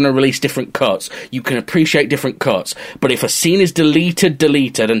 Blade Runner released different cuts. You can appreciate different cuts. But if a scene is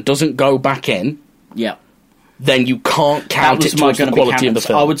deleted, and doesn't go back in... Yeah. Then you can't count it towards the quality of the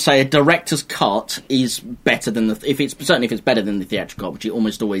film. I would say a director's cut is better than certainly if it's better than the theatrical cut, which it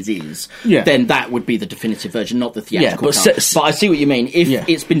almost always is. Yeah. Then that would be the definitive version, not the theatrical cut. But I see what you mean. If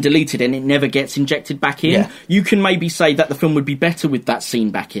it's been deleted and it never gets injected back in, you can maybe say that the film would be better with that scene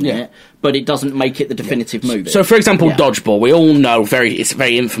back in it, but it doesn't make it the definitive movie. So, for example, Dodgeball. We all know it's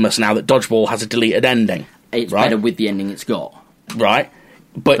very infamous now that Dodgeball has a deleted ending. It's better with the ending it's got, right?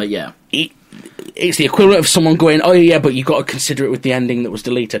 But yeah. It's the equivalent of someone going, oh yeah, but you've got to consider it with the ending that was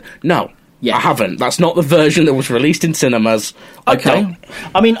deleted. No, I haven't. That's not the version that was released in cinemas. Okay.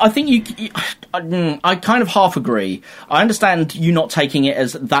 I mean, I think I kind of half agree. I understand you not taking it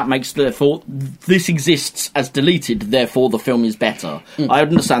as that makes this exists as deleted, therefore the film is better. I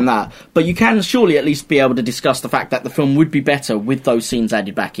understand that. But you can surely at least be able to discuss the fact that the film would be better with those scenes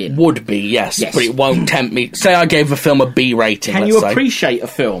added back in. Would be, yes. But it won't tempt me. Say I gave a film a B rating, Can you appreciate a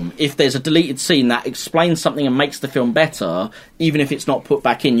film if there's a deleted scene that explains something and makes the film better, even if it's not put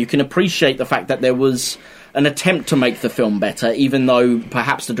back in? You can appreciate the fact that there was an attempt to make the film better, even though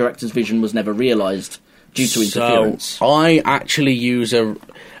perhaps the director's vision was never realised due to interference. So I actually use a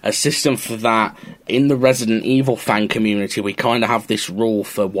system for that. In the Resident Evil fan community, we kind of have this rule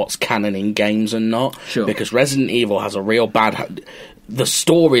for what's canon in games and not. Sure. Because Resident Evil has a real bad... The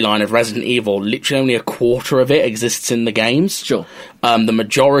storyline of Resident Evil, literally only a quarter of it exists in the games. Sure. The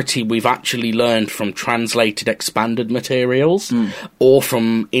majority we've actually learned from translated expanded materials or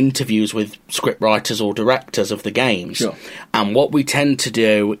from interviews with scriptwriters or directors of the games. Sure. And what we tend to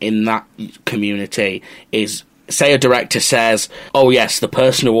do in that community is, say a director says, oh yes, the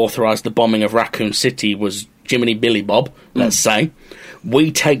person who authorised the bombing of Raccoon City was Jiminy Billy Bob, let's say.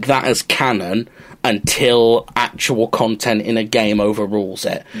 We take that as canon until actual content in a game overrules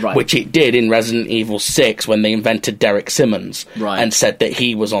it, which it did in Resident Evil 6 when they invented Derek Simmons and said that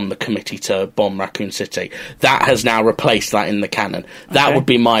he was on the committee to bomb Raccoon City. That has now replaced that in the canon. That would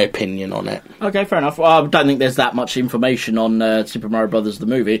be my opinion on it. Okay, fair enough. Well, I don't think there's that much information on Super Mario Brothers the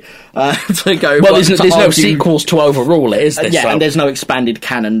movie to go. Well, there's no sequels to overrule it, is there? And there's no expanded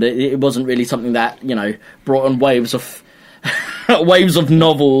canon. It wasn't really something that brought on waves of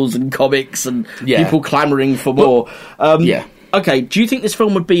novels and comics and people clamouring for more. Okay, do you think this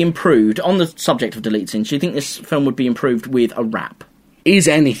film would be improved, on the subject of deleted scenes, do you think this film would be improved with a rap? Is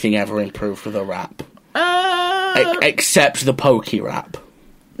anything ever improved with a rap? Except the pokey rap.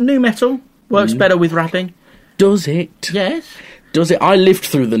 Nu metal works better with rapping. Does it? Yes. Does it? I lived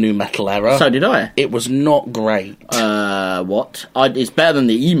through the nu metal era. So did I. It was not great. What? It's better than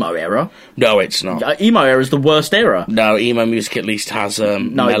the emo era. No, it's not. Emo era is the worst era. No, emo music at least has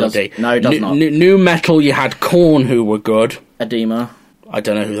melody. It does not. Nu metal, you had Korn, who were good. Edema. I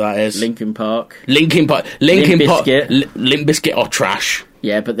don't know who that is. Linkin Park. Limp Bizkit are trash.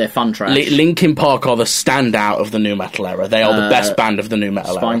 Yeah, but they're fun trash. Linkin Park are the standout of the nu metal era. They are the best band of the nu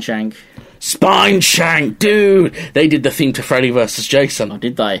metal era. Spineshank, dude! They did the theme to Freddy vs. Jason. Oh,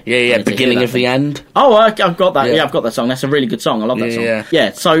 did they? Yeah, Beginning of the End. Oh, I've got that. Yeah, I've got that song. That's a really good song. I love that song.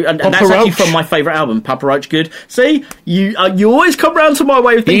 Yeah, so, and that's actually from my favourite album, Papa Roach. Good. See? You always come round to my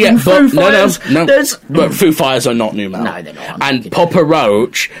way of thinking Foo Fighters. No. But Foo Fighters are not nu metal. No, they're not. And Papa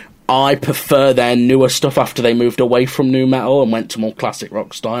Roach... I prefer their newer stuff after they moved away from nu metal and went to more classic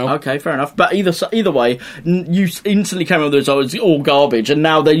rock style. Okay, fair enough. But either way, you instantly came up with those, it's all garbage, and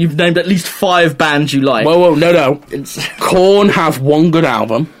now that you've named at least 5 bands you like. Whoa, no. Korn have one good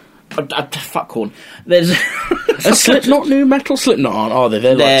album. Fuck Korn. There's a Slipknot nu metal? Slipknot aren't, are they?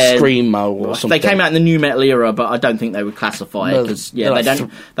 They're like screamo or something. They came out in the nu metal era, but I don't think they would classify it because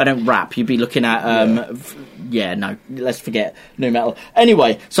they don't rap. You'd be looking at let's forget nu metal.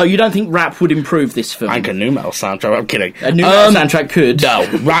 Anyway, so you don't think rap would improve this film? I think a nu metal soundtrack. I'm kidding. A nu metal soundtrack could. No,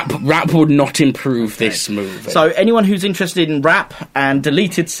 rap would not improve this movie. So anyone who's interested in rap and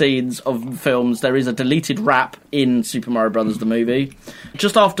deleted scenes of films, there is a deleted rap in Super Mario Brothers the movie.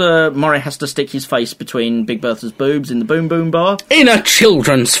 Just after Mario has to stick his face between Big Bertha's boobs in the Boom Boom Bar. In a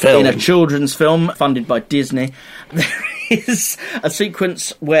children's film funded by Disney. There is a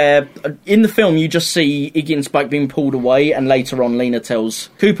sequence where, in the film, you just see Iggy and Spike being pulled away, and later on Lena tells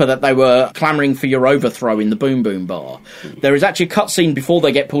Cooper that they were clamouring for your overthrow in the Boom Boom Bar. There is actually a cutscene before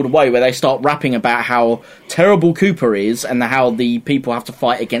they get pulled away where they start rapping about how terrible Cooper is and how the people have to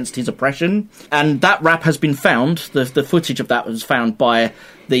fight against his oppression. And that rap has been found, the footage of that was found by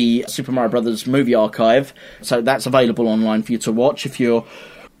the Super Mario Brothers movie archive, so that's available online for you to watch if you're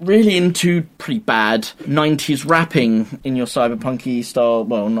really into pretty bad 90s rapping in your cyberpunky style,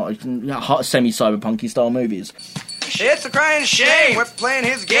 well, not semi-cyberpunky style movies. It's a crying shame. We're playing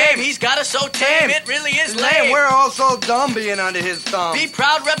his game. He's got us so tame. It really is lame. We're all so dumb being under his thumb. Be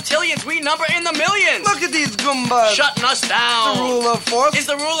proud, reptilians. We number in the millions. Look at these Goombas. Shutting us down. The rule of force is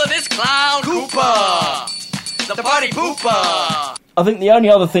the rule of this clown. Koopa. The party pooper. I think the only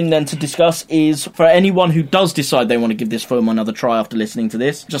other thing then to discuss is for anyone who does decide they want to give this film another try after listening to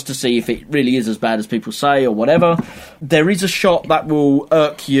this, just to see if it really is as bad as people say or whatever, there is a shot that will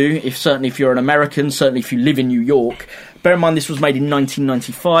irk you, certainly if you're an American, certainly if you live in New York. Bear in mind this was made in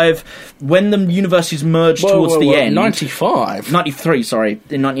 1995. When the universities merged towards the end... 95? 93, sorry,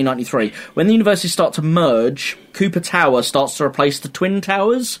 in 1993. When the universities start to merge, Cooper Tower starts to replace the Twin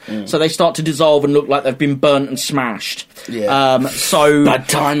Towers, so they start to dissolve and look like they've been burnt and smashed. Yeah. So bad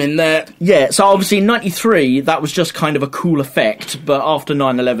time in there. Yeah, so obviously in 93, that was just kind of a cool effect, but after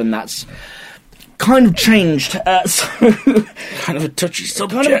 9/11, that's kind of changed. Kind of a touchy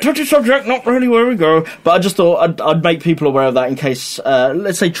subject. Not really where we go. But I just thought I'd make people aware of that in case,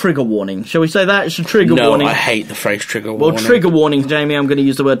 let's say trigger warning. Shall we say that? It's a trigger warning. No, I hate the phrase trigger warning. Well, trigger warning, Jamie, I'm going to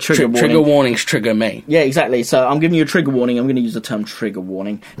use the word trigger warning. Trigger warnings trigger me. Yeah, exactly. So I'm giving you a trigger warning. I'm going to use the term trigger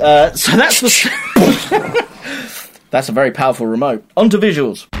warning. So that's the... That's a very powerful remote. On to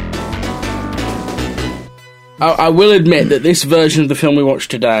visuals. I will admit that this version of the film we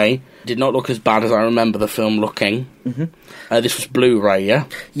watched today did not look as bad as I remember the film looking. Mm-hmm. This was Blu-ray, yeah?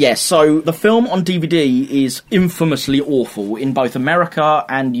 Yes, so the film on DVD is infamously awful in both America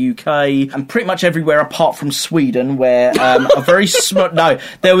and UK, and pretty much everywhere apart from Sweden, where a very smart... No,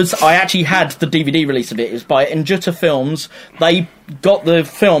 I actually had the DVD release of it. It was by Enjuta Films. They got the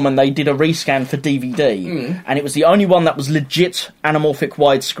film and they did a rescan for DVD, and it was the only one that was legit anamorphic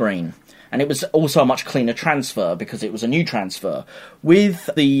widescreen. And it was also a much cleaner transfer because it was a new transfer. With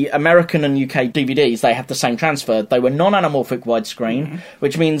the American and UK DVDs, they have the same transfer. They were non-anamorphic widescreen,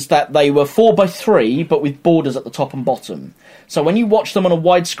 which means that they were 4:3, but with borders at the top and bottom. So when you watch them on a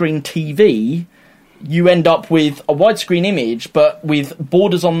widescreen TV, you end up with a widescreen image, but with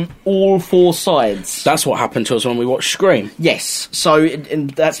borders on all four sides. That's what happened to us when we watched Scream. Yes, so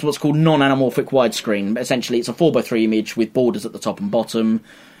that's what's called non-anamorphic widescreen. Essentially, it's a 4:3 image with borders at the top and bottom.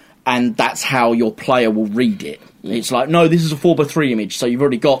 And that's how your player will read it. It's like, no, this is a 4:3 image, so you've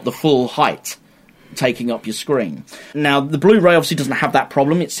already got the full height taking up your screen. Now, the Blu-ray obviously doesn't have that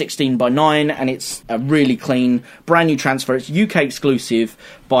problem. It's 16:9, and it's a really clean, brand new transfer. It's UK exclusive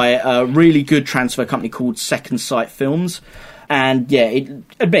by a really good transfer company called Second Sight Films. And yeah,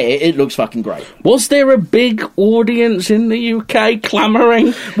 it looks fucking great. Was there a big audience in the UK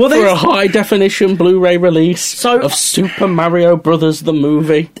clamouring for a high-definition Blu-ray release of Super Mario Brothers the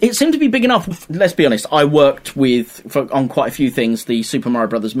movie? It seemed to be big enough. Let's be honest, I worked on quite a few things, the Super Mario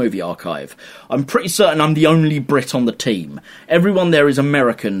Brothers movie archive. I'm pretty certain I'm the only Brit on the team. Everyone there is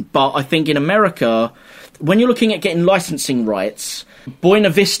American, but I think in America, when you're looking at getting licensing rights, Buena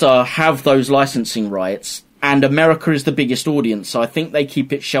Vista have those licensing rights, and America is the biggest audience, so I think they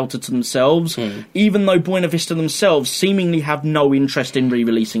keep it sheltered to themselves, even though Buena Vista themselves seemingly have no interest in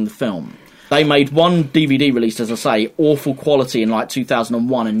re-releasing the film. They made one DVD release, as I say, awful quality in like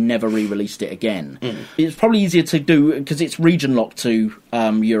 2001 and never re-released it again. It's probably easier to do, because it's region-locked to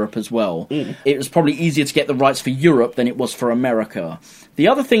Europe as well. It was probably easier to get the rights for Europe than it was for America. The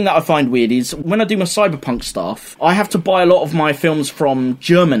other thing that I find weird is, when I do my cyberpunk stuff, I have to buy a lot of my films from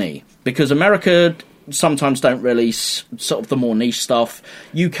Germany, because America sometimes don't release sort of the more niche stuff.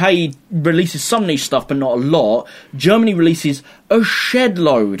 UK releases some niche stuff, but not a lot. Germany releases a shed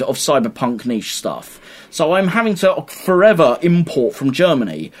load of cyberpunk niche stuff. So I'm having to forever import from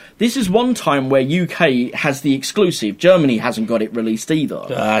Germany. This is one time where UK has the exclusive. Germany hasn't got it released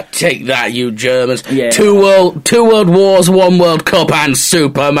either. Take that, you Germans. Yeah. Two World Wars, one World Cup, and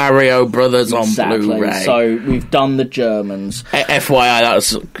Super Mario Brothers on Blu-ray. So we've done the Germans. FYI,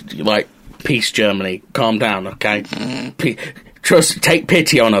 that's like... Peace, Germany. Calm down, okay? Take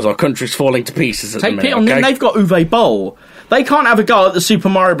pity on us. Our country's falling to pieces at the minute, Take pity on them. They've got Uwe Boll. They can't have a go at the Super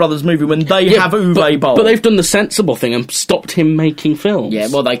Mario Brothers movie when they have Uwe Boll. But they've done the sensible thing and stopped him making films. Yeah,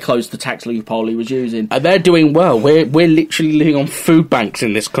 well, they closed the tax loophole he was using. They're doing well. We're literally living on food banks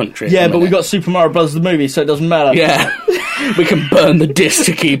in this country. Yeah, but we got Super Mario Brothers the movie, so it doesn't matter. Yeah. We can burn the disc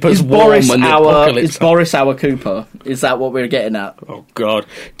to keep us warm when the apocalypse... Is Boris our Cooper? Is that what we're getting at? Oh, God.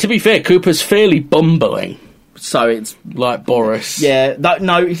 To be fair, Cooper's fairly bumbling. So it's... Like Boris. Yeah,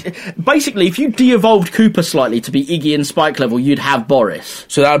 basically, if you de-evolved Cooper slightly to be Iggy and Spike level, you'd have Boris.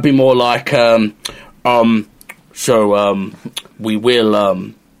 So that would be more like, we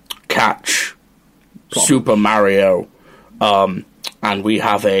will, catch Super Mario, and we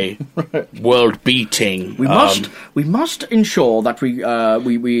have a world-beating. We must ensure that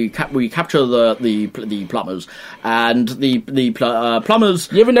we capture the plumbers and the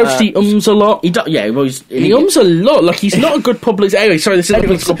plumbers. You ever notice he ums a lot? He ums a lot. Like he's not a good public. Anyway, sorry, this is a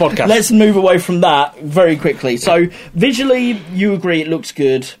political podcast. Let's move away from that very quickly. So visually, you agree it looks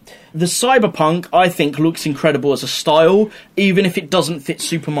good. The Cyberpunk, I think, looks incredible as a style, even if it doesn't fit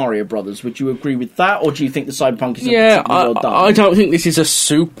Super Mario Brothers. Would you agree with that, or do you think the Cyberpunk is well done? I don't think this is a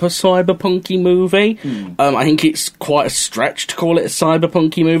super cyberpunky movie. I think it's quite a stretch to call it a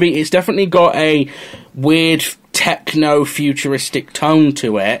cyberpunky movie. It's definitely got a weird techno-futuristic tone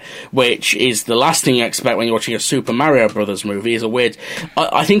to it, which is the last thing you expect when you're watching a Super Mario Brothers movie. Is a weird.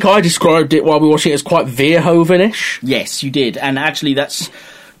 I think I described it while we were watching it as quite Verhoeven-ish. Yes, you did, and actually that's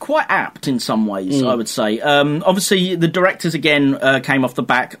quite apt in some ways, I would say. Obviously, the directors, again, came off the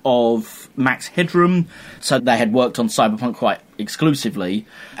back of Max Headroom, so they had worked on Cyberpunk quite exclusively,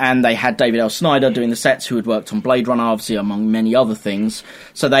 and they had David L. Snyder doing the sets, who had worked on Blade Runner, obviously, among many other things.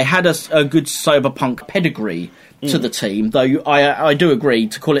 So they had a good Cyberpunk pedigree to the team, though I do agree,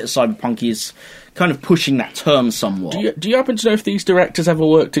 to call it a Cyberpunk is kind of pushing that term somewhat. Do you happen to know if these directors ever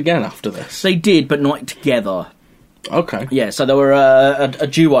worked again after this? They did, but not together. Okay. Yeah, so there were a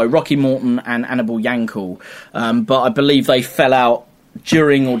duo, Rocky Morton and Annabelle Yankel, but I believe they fell out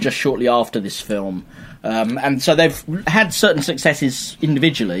during or just shortly after this film. And so they've had certain successes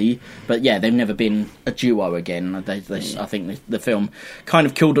individually, but yeah, they've never been a duo again. I think the film kind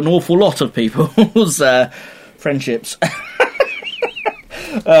of killed an awful lot of people's friendships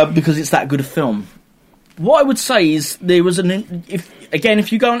because it's that good a film. What I would say is there was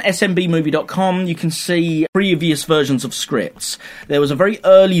if you go on smbmovie.com, you can see previous versions of scripts. There was a very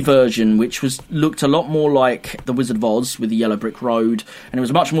early version which looked a lot more like The Wizard of Oz with the Yellow Brick Road, and it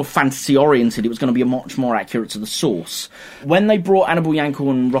was much more fantasy oriented. It was going to be much more accurate to the source. When they brought Annabelle Yankel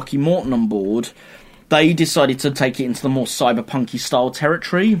and Rocky Morton on board, they decided to take it into the more cyberpunky style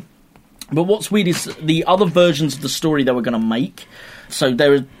territory. But what's weird is the other versions of the story they were going to make. So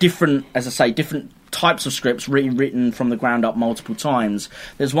there are different types of scripts written from the ground up multiple times.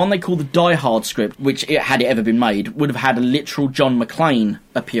 There's one they call the Die Hard script, which, had it ever been made, would have had a literal John McClane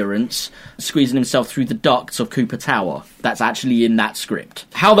appearance, squeezing himself through the ducts of Cooper Tower. That's actually in that script.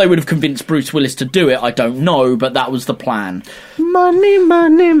 How they would have convinced Bruce Willis to do it, I don't know, but that was the plan. Money,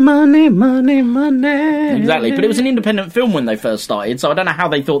 money, money, money, money. Exactly, but it was an independent film when they first started, so I don't know how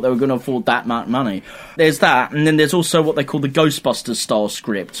they thought they were going to afford that much money. There's that, and then there's also what they call the Ghostbusters style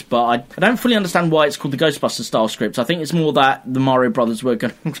script, but I don't fully understand why it's called the Ghostbusters style script. I think it's more that the Mario Brothers were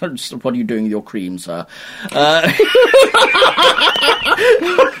going to... What are you doing with your cream, sir?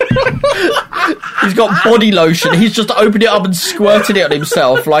 He's got body lotion. He's just opened it up and squirted it on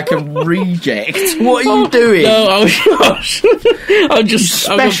himself like a reject. What are you doing? No, I'm just...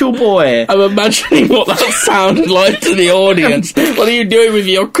 Special boy. I'm imagining what that sounded like to the audience. What are you doing with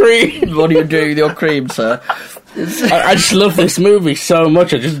your cream? What are you doing with your cream, sir? I just love this movie so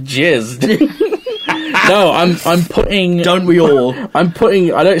much, I just jizzed. No, I'm putting... Don't we all? I'm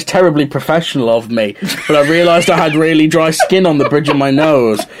putting... I know it's terribly professional of me, but I realised I had really dry skin on the bridge of my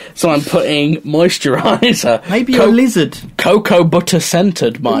nose, so I'm putting moisturiser. Maybe you're a lizard. Cocoa butter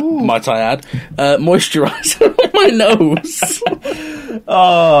scented, might I add. Moisturiser on my nose.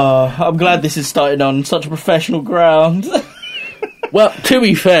 Oh, I'm glad this is starting on such a professional ground. Well, to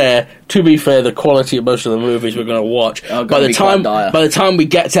be fair, the quality of most of the movies we're going to watch, by the time we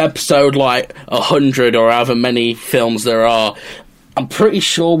get to episode like 100 or however many films there are, I'm pretty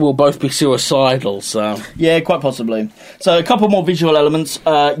sure we'll both be suicidal, so... Yeah, quite possibly. So, a couple more visual elements.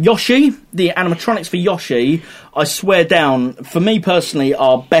 Yoshi, the animatronics for Yoshi, I swear down, for me personally,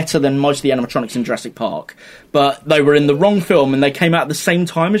 are better than most of the animatronics in Jurassic Park. But they were in the wrong film, and they came out at the same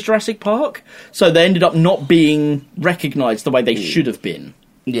time as Jurassic Park, so they ended up not being recognised the way they should have been.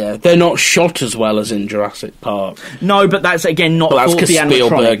 Yeah, they're not shot as well as in Jurassic Park. No, but that's, again, not that's because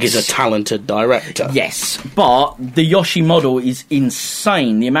Spielberg is a talented director. Yes, but the Yoshi model is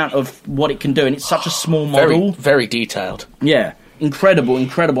insane, the amount of what it can do, and it's such a small model. Very, very detailed. Yeah, incredible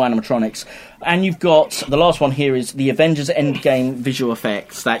animatronics. And you've got, the last one here is the Avengers Endgame visual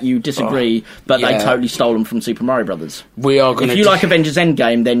effects that you disagree, but they totally stole them from Super Mario Brothers. If you like Avengers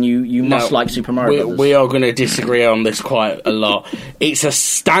Endgame, then you must like Super Mario Brothers. We are going to disagree on this quite a lot. It's a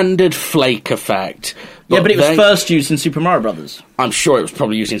standard flake effect. But it was first used in Super Mario Brothers. I'm sure it was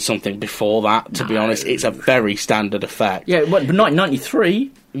probably using something before that, to be honest. It's a very standard effect. Yeah, but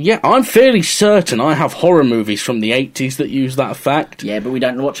 1993. Yeah, I'm fairly certain I have horror movies from the 80s that use that effect. Yeah, but we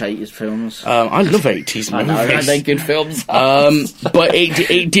don't watch 80s films. I love 80s movies. I know, they're good films. But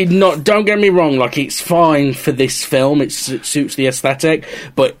it did not, don't get me wrong, like, it's fine for this film, it suits the aesthetic,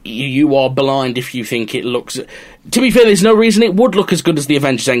 but you are blind if you think it looks... To be fair, there's no reason it would look as good as the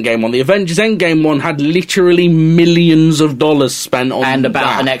Avengers Endgame one. The Avengers Endgame one had literally millions of dollars spent on and about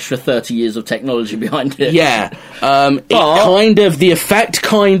that. an extra 30 years of technology behind it. Yeah. The effect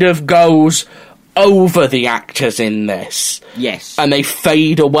kind of goes over the actors in this. Yes. And they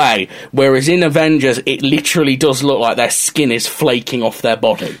fade away. Whereas in Avengers, it literally does look like their skin is flaking off their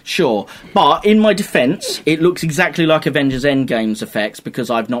body. Sure. But in my defence, it looks exactly like Avengers Endgame's effects because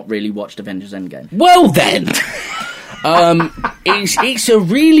I've not really watched Avengers Endgame. Well then! It's a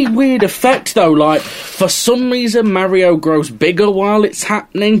really weird effect though, like, for some reason Mario grows bigger while it's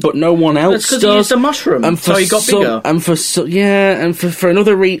happening, but no one else That's because does. he used a mushroom, so he got bigger. And for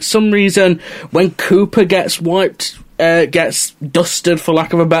another some reason, when Cooper gets gets dusted, for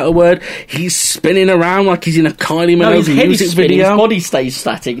lack of a better word, he's spinning around like he's in a Kylie Minogue music video. His body stays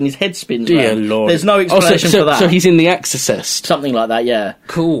static and his head spins Dear round. Lord. There's no explanation for that. So he's in The Exorcist. Something like that, yeah.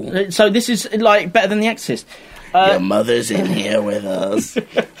 Cool. So this is, like, better than The Exorcist. Your mother's in here with us.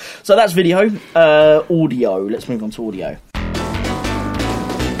 So that's video. Audio. Let's move on to audio.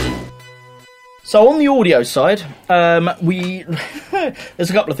 So on the audio side, there's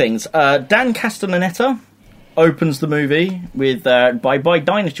a couple of things. Dan Castellaneta opens the movie with by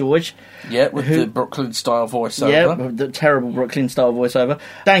Dinah George. Yeah, with the Brooklyn-style voiceover. Yeah, with the terrible Brooklyn-style voiceover.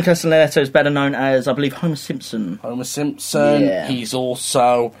 Dan Castellaneta is better known as, I believe, Homer Simpson. Homer Simpson. Yeah. He's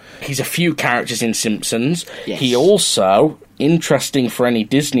a few characters in Simpsons. Yes. He also, interesting for any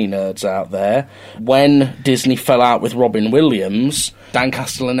Disney nerds out there, when Disney fell out with Robin Williams, Dan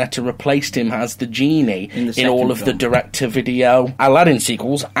Castellaneta replaced him as the genie in all of the direct-to-video Aladdin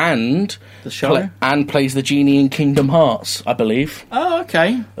sequels, and the show, and plays the genie in Kingdom Hearts, I believe. Oh,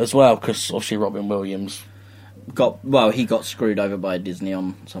 okay. As well, because obviously Robin Williams he got screwed over by Disney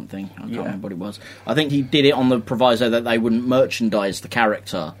on something. I can't remember what it was. I think he did it on the proviso that they wouldn't merchandise the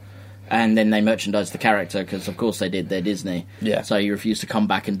character. And then they merchandised the character because, of course, they did. They're Disney. Yeah. So he refused to come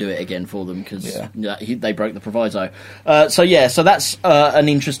back and do it again for them because they broke the proviso. So that's an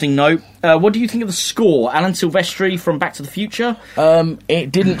interesting note. What do you think of the score? Alan Silvestri from Back to the Future?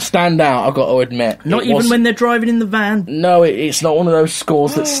 It didn't stand out, I've got to admit. Not even when they're driving in the van? No, it's not one of those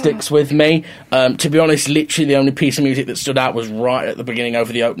scores that sticks with me. To be honest, literally the only piece of music that stood out was right at the beginning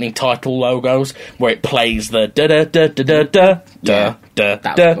over the opening title logos, where it plays the da-da-da-da-da-da.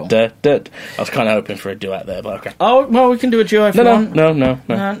 I was kind of hoping for a duet there, but okay. Oh, well, we can do a duo if you want. No.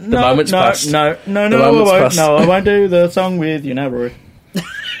 The moment's passed. No, I won't do the song with you now, Rory.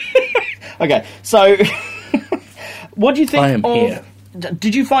 Okay, so what do you think I am here.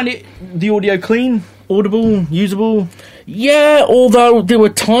 Did you find the audio clean, audible, usable? Yeah, although there were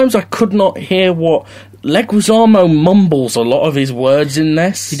times I could not hear what Leguizamo mumbles a lot of his words in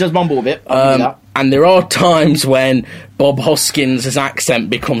this. He does mumble a bit. I'll give you that. And there are times when Bob Hoskins' accent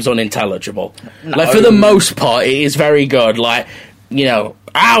becomes unintelligible. No. Like, for the most part, it is very good. Like, we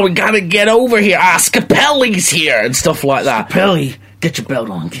gotta get over here. Scapelli's here, and stuff like that. Scapelli, get your belt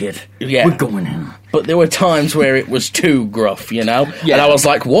on, kid. Yeah. We're going in. But there were times where it was too gruff, Yeah. Yeah. And I was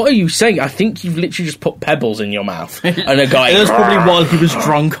like, what are you saying? I think you've literally just put pebbles in your mouth. And a guy... It was probably while he was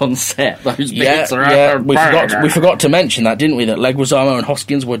drunk on set. Those bits We forgot to mention that, didn't we? That Leguizamo and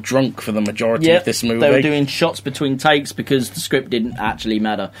Hoskins were drunk for the majority of this movie. They were doing shots between takes because the script didn't actually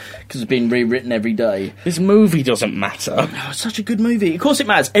matter because it's been rewritten every day. This movie doesn't matter. Oh, it's such a good movie. Of course it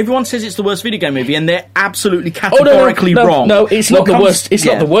matters. Everyone says it's the worst video game movie and they're absolutely categorically wrong. No, it's not the worst. It's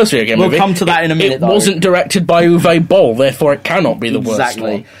not the worst video game movie. We'll come to that in a minute, It wasn't directed by Uwe Boll, therefore it cannot be the worst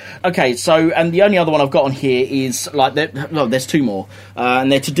one. Okay, so, and the only other one I've got on here is, there's two more,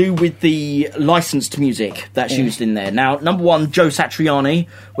 and they're to do with the licensed music that's used in there. Now, number one, Joe Satriani,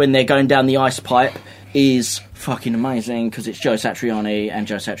 when they're going down the ice pipe, is fucking amazing, because it's Joe Satriani, and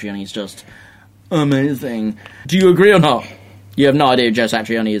Joe Satriani is just amazing. Do you agree or not? You have no idea who Joe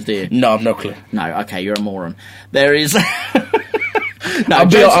Satriani is, do you? No, I've no clue. No, okay, you're a moron. There is... No,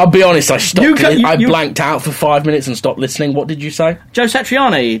 I'll be honest, I blanked out for 5 minutes and stopped listening. What did you say? Joe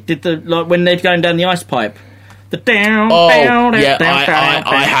Satriani did when they're going down the ice pipe. The down, Oh, down, yeah,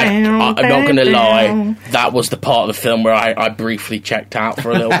 down, I'm not going to lie. That was the part of the film where I briefly checked out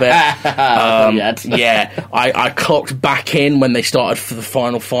for a little bit. Yeah, I clocked back in when they started for the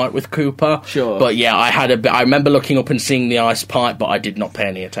final fight with Cooper. Sure. But yeah, I remember looking up and seeing the ice pipe, but I did not pay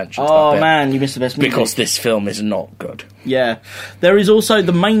any attention to that Oh bit. man, you missed the best movie. Because this film is not good. Yeah, there is also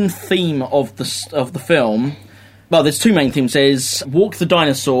the main theme of the film. Well, there's two main themes. There's Walk the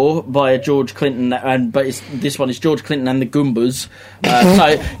Dinosaur by George Clinton, this one is George Clinton and the Goombas.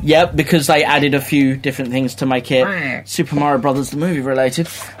 Because they added a few different things to make it Super Mario Brothers the movie related,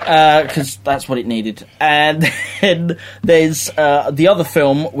 because that's what it needed. And then there's the other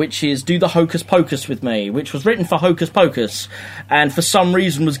film, which is Do the Hocus Pocus with Me, which was written for Hocus Pocus, and for some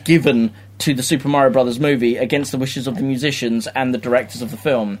reason was given to the Super Mario Brothers movie against the wishes of the musicians and the directors of the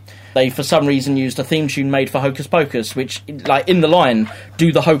film. They, for some reason, used a theme tune made for Hocus Pocus, which, like, in the line,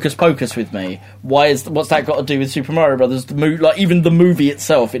 do the Hocus Pocus with me. What's that got to do with Super Mario Brothers? Even the movie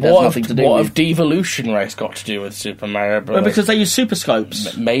itself, it has nothing to do what with. have Devolution Race got to do with Super Mario Brothers? Well, because they use super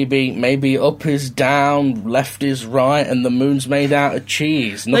scopes. Maybe up is down, left is right, and the moon's made out of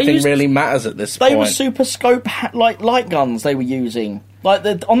cheese. Nothing really matters at this point. They were super scope light guns they were using. Like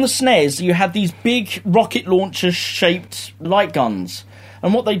on the SNES, you had these big rocket launcher shaped light guns.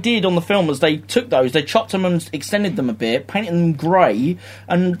 And what they did on the film was they took those, they chopped them and extended them a bit, painted them grey,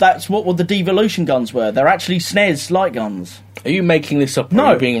 and that's what the Devolution guns were. They're actually SNES light guns. Are you making this up? Or No.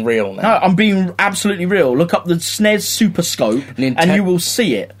 are you being real now? No, I'm being absolutely real. Look up the SNES Super Scope, and you will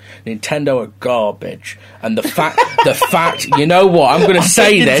see it. Nintendo are garbage, and the fact, you know what? I'm going to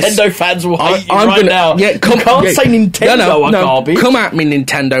say this. Nintendo fans will hate you I'm right gonna, now. Yeah, You can't say Nintendo are garbage. Come at me,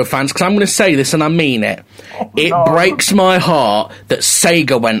 Nintendo fans, because I'm going to say this, and I mean it. It breaks my heart that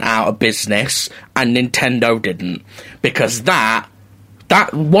Sega went out of business and Nintendo didn't, because why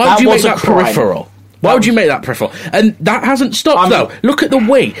would you make was a that crime. peripheral? Why would you make that peripheral? And that hasn't stopped, though. Look at the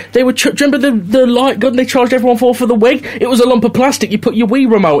Wii. They were. Do you remember the light gun they charged everyone for the Wii? It was a lump of plastic you put your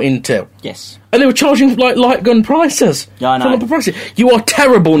Wii remote into. Yes. And they were charging, like, light gun prices. Yeah, I know. For lump of prices. You are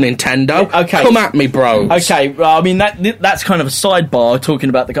terrible, Nintendo. Yeah, okay. Come at me, bros. Okay, well, I mean, that's kind of a sidebar, talking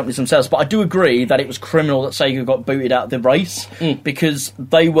about the companies themselves, but I do agree that it was criminal that Sega got booted out of the race, because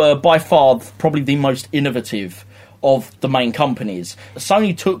they were, by far, probably the most innovative of the main companies.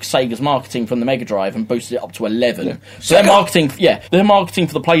 Sony took Sega's marketing from the Mega Drive and boosted it up to 11. Yeah. So their marketing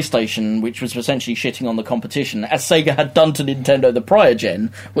for the PlayStation, which was essentially shitting on the competition, as Sega had done to Nintendo the prior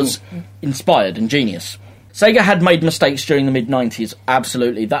gen, was inspired and genius. Sega had made mistakes during the mid-90s,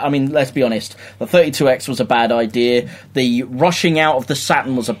 absolutely. Let's be honest, the 32X was a bad idea, the rushing out of the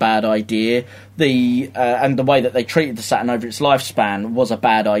Saturn was a bad idea, and the way that they treated the Saturn over its lifespan was a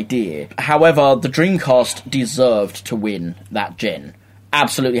bad idea. However, the Dreamcast deserved to win that gen.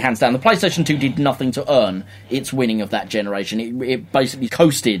 Absolutely, hands down. The PlayStation 2 did nothing to earn its winning of that generation. It basically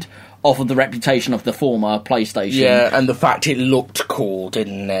coasted off of the reputation of the former PlayStation. Yeah, and the fact it looked cool,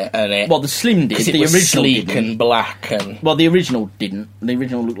 didn't it? Well, the Slim did. The original sleek didn't. and black. Well, the original didn't. The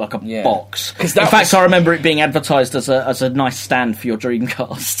original looked like a box. In fact, I remember it being advertised as a nice stand for your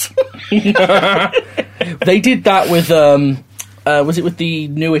Dreamcast. They did that with was it with the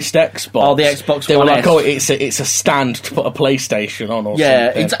newest Xbox? Oh, the Xbox They were One like, S. it's a stand to put a PlayStation on, or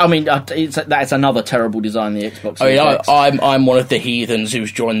something. That's another terrible design. The Xbox. I mean, I'm one of the heathens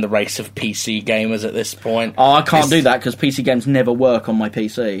who's joined the race of PC gamers at this point. Oh, I can't do that because PC games never work on my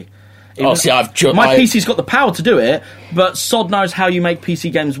PC. My PC's got the power to do it, but sod knows how you make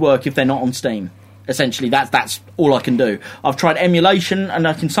PC games work if they're not on Steam. Essentially, that's all I can do. I've tried emulation, and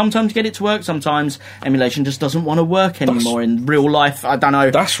I can sometimes get it to work. Sometimes emulation just doesn't want to work anymore in real life. I don't know.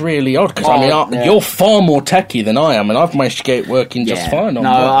 That's really odd, because you're far more techie than I am, and I've managed to get it working just fine.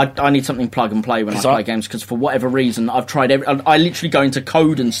 I need something plug and play when I play games, because for whatever reason, I've tried I literally go into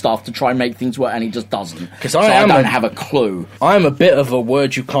code and stuff to try and make things work, and it just doesn't. Because I don't have a clue. I'm a bit of a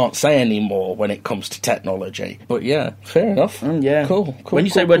word you can't say anymore when it comes to technology. But yeah, fair enough. Cool. When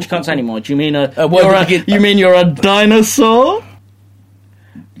you say words you can't say anymore, do you mean you're a dinosaur?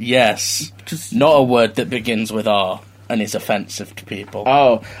 Yes. Not a word that begins with R and is offensive to people.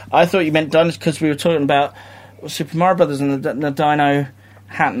 Oh, I thought you meant dinosaur because we were talking about Super Mario Brothers and the Dino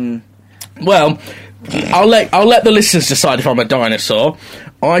Hatton. Well, I'll let the listeners decide if I'm a dinosaur.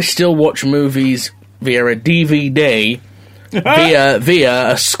 I still watch movies via a DVD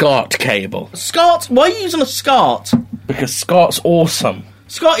via a SCART cable. SCART? Why are you using a SCART? Because SCART's awesome.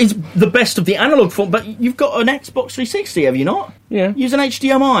 SCART is the best of the analog form, but you've got an Xbox 360, have you not? Yeah. Use an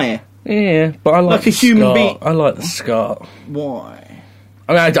HDMI. Yeah, but I like a human SCART. being. I like the SCART. Why?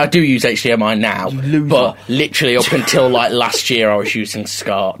 I mean, I do use HDMI now, but literally up until like last year I was using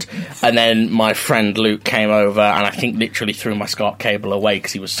SCART, and then my friend Luke came over and I think literally threw my SCART cable away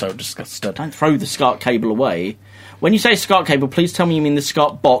because he was so disgusted. Don't throw the SCART cable away. When you say SCART cable, please tell me you mean the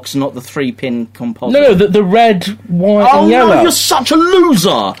SCART box, not the 3-pin composite. No, the red, white and yellow. Oh no, you're such a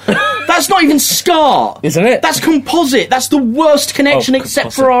loser! That's not even SCART! Isn't it? That's composite. That's the worst connection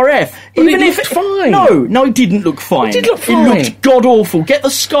except for RF. But even it looked fine. No, it didn't look fine. It did look fine. It looked god-awful. Get the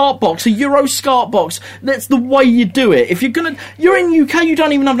SCART box, a Euro SCART box. That's the way you do it. If you're in UK, you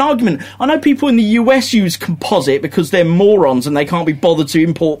don't even have an argument. I know people in the US use composite because they're morons and they can't be bothered to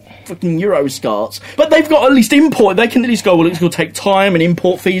import fucking Euro SCARTs. But they've got to at least import. They can at least go, well, it's going to take time and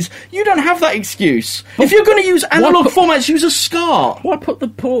import fees. You don't have that excuse. If you're going to use analog formats, use a SCART. Why put the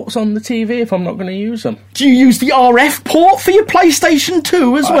ports on the TV if I'm not going to use them? Do you use the RF port for your PlayStation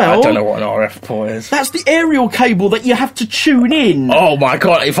 2 as well? I don't know what an RF port is. That's the aerial cable that you have to tune in. Oh my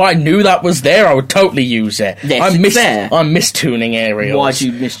god, if I knew that was there, I would totally use it. Yes, it's there. I miss tuning aerials. Why do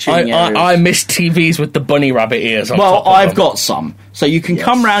you miss tuning aerials? I miss TVs with the bunny rabbit ears on top of I've them. got some. So you can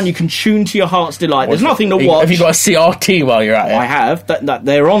come round, you can tune to your heart's delight. There's nothing to watch. Have you got a CRT while you're at it? I have.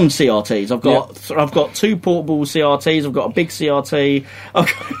 They're on CRTs. I've got 2 portable CRTs. I've got a big CRT.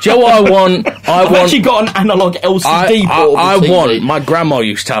 Do you know what I want? I've actually got an analog LCD portable TV. My grandma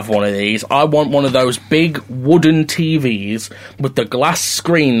used to have one of these. I want one of those big wooden TVs with the glass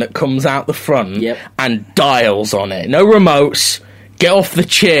screen that comes out the front and dials on it. No remotes. Get off the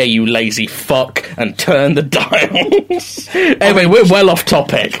chair, you lazy fuck, and turn the dials. Anyway, we're well off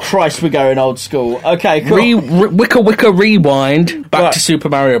topic. Christ, we're going old school. Okay, cool. Wicca rewind back to Super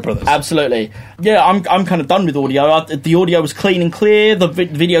Mario Brothers. Absolutely. Yeah, I'm kind of done with audio. The audio was clean and clear. The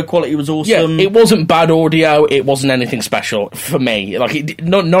video quality was awesome. Yeah, it wasn't bad audio. It wasn't anything special for me. Like,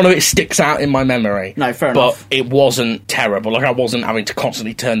 none of it sticks out in my memory. No, fair enough. But it wasn't terrible. Like, I wasn't having to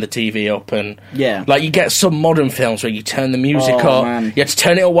constantly turn the TV up and like you get some modern films where you turn the music up. Man. You have to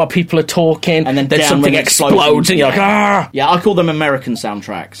turn it up while people are talking, and then something explodes, and you're like, ah! Yeah, I call them American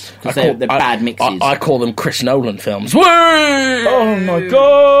soundtracks because they're bad mixes. I call them Chris Nolan films. Whee! Oh my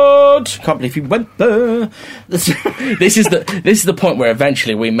god! Can't believe you went there. This is the point where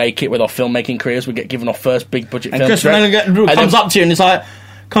eventually we make it with our filmmaking careers. We get given our first big budget film. And Chris Nolan comes up to you and it's like,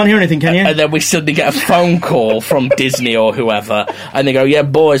 can't hear anything, can you? And then we suddenly get a phone call from Disney or whoever, and they go, yeah,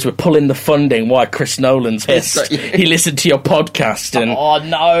 boys, we're pulling the funding. Why? Chris Nolan's pissed. He listened to your podcast, and oh,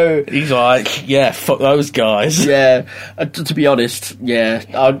 no. He's like, yeah, fuck those guys. Yeah, to be honest, yeah.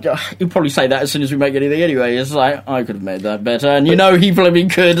 He'll probably say that as soon as we make anything anyway. It's like, I could have made that better, and he probably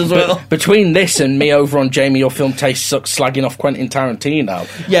could as well. Between this and me over on Jamie, Your Film Taste Sucks, slagging off Quentin Tarantino,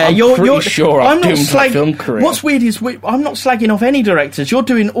 yeah, you're pretty sure I've doomed my film career. What's weird is I'm not slagging off any directors. You're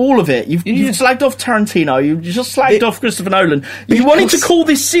doing all of it. You've slagged off Tarantino. You just slagged off Christopher Nolan. You wanted to call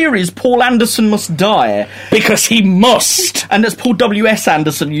this series Paul Anderson Must Die. Because he must. And that's Paul W.S.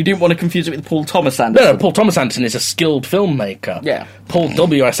 Anderson. You didn't want to confuse it with Paul Thomas Anderson. No, Paul Thomas Anderson is a skilled filmmaker. Yeah. Paul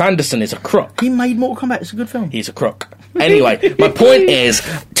W.S. Anderson is a crook. He made Mortal Kombat. It's a good film. He's a crook. Anyway, my point is,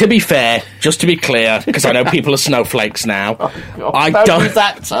 to be fair, just to be clear, because I know people are snowflakes now,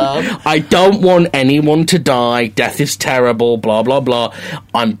 I don't want anyone to die, death is terrible, blah, blah, blah.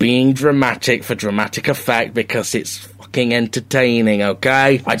 I'm being dramatic for dramatic effect because it's fucking entertaining,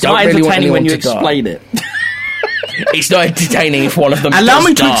 okay? I don't really want anyone to explain it. It's not entertaining if one of them Allow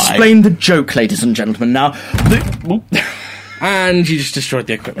me to die. explain the joke, ladies and gentlemen, now. And you just destroyed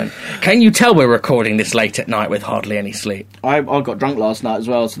the equipment. Can you tell we're recording this late at night with hardly any sleep? I got drunk last night as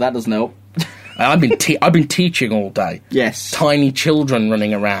well, so that doesn't help. I've been teaching all day. Yes. Tiny children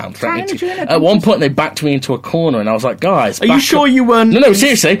running around. At one point, they backed me into a corner, and I was like, guys... Are you sure you weren't... No,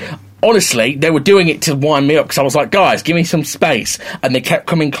 seriously. Honestly, they were doing it to wind me up, because I was like, guys, give me some space. And they kept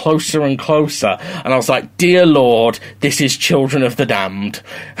coming closer and closer. And I was like, dear Lord, this is Children of the Damned.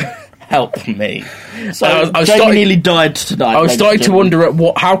 Help me. So I Jamie nearly died tonight. I was starting to wonder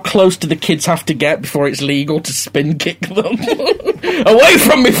at how close do the kids have to get before it's legal to spin kick them? Away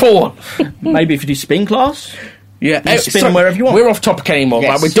from me, Paul! Maybe if you do spin class? Yeah, spin them wherever you want. We're off topic anymore,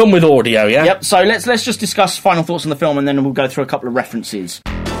 yes. We're done with audio, yeah? Yep, so let's just discuss final thoughts on the film and then we'll go through a couple of references.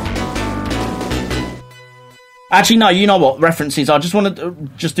 Actually, no, you know what? References. I just want to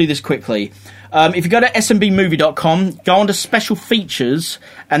just do this quickly. If you go to smbmovie.com, go on to special features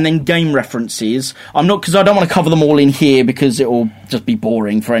and then game references. Because I don't want to cover them all in here because it will just be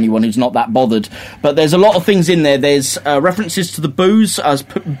boring for anyone who's not that bothered. But there's a lot of things in there. There's references to the Boos as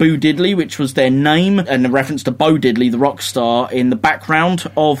Boo Diddley, which was their name, and a reference to Bo Diddley, the rock star, in the background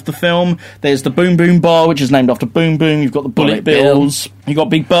of the film. There's the Boom Boom Bar, which is named after Boom Boom. You've got the Bullet Bills. You've got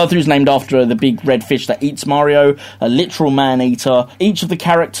Big Bertha, who's named after the big red fish that eats Mario, a literal man-eater. Each of the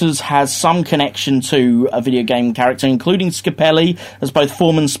characters has some connection to a video game character, including Scapelli, as both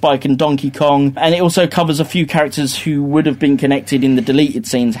Foreman, Spike and Donkey Kong. And it also covers a few characters who would have been connected in the deleted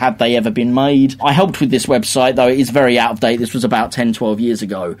scenes had they ever been made. I helped with this website, though it is very out of date. This was about 10, 12 years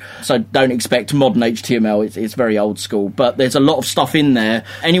ago. So don't expect modern HTML. It's very old school. But there's a lot of stuff in there.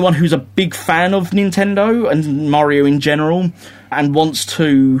 Anyone who's a big fan of Nintendo and Mario in general and wants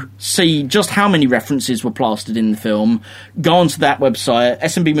to see just how many references were plastered in the film, go onto that website,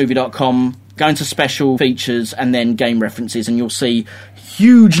 smbmovie.com, go into special features and then game references, and you'll see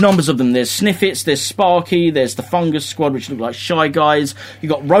huge numbers of them. There's Sniffits, there's Sparky, there's the Fungus Squad, which look like Shy Guys.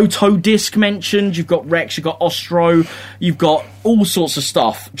 You've got Rotodisc mentioned, you've got Rex, you've got Ostro, you've got all sorts of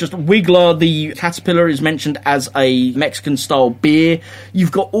stuff. Just Wiggler, the caterpillar, is mentioned as a Mexican-style beer.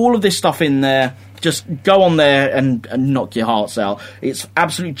 You've got all of this stuff in there. Just go on there and knock your hearts out. It's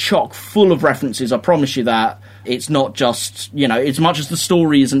absolutely chock full of references, I promise you that. It's not just, as much as the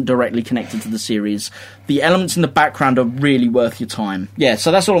story isn't directly connected to the series, the elements in the background are really worth your time. Yeah,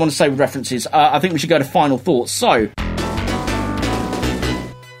 so that's all I want to say with references. I think we should go to final thoughts. So,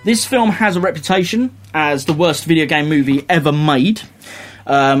 this film has a reputation as the worst video game movie ever made.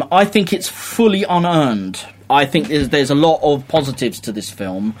 I think it's fully unearned. I think there's a lot of positives to this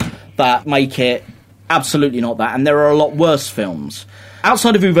film that make it absolutely not that, and there are a lot worse films.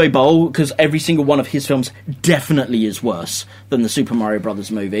 Outside of Uwe Boll, because every single one of his films definitely is worse than the Super Mario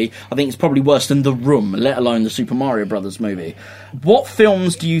Brothers movie. I think it's probably worse than The Room, let alone the Super Mario Brothers movie. What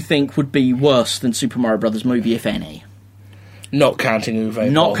films do you think would be worse than Super Mario Brothers movie, if any? Not counting Uwe Boll.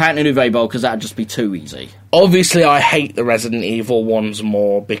 Not counting Uwe Boll, because that would just be too easy. Obviously, I hate the Resident Evil ones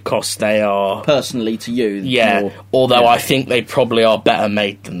more because they are... Personally, to you. Yeah, although I think they probably are better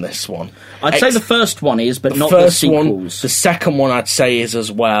made than this one. I'd say the first one is, but not the sequels. One, the second one I'd say is as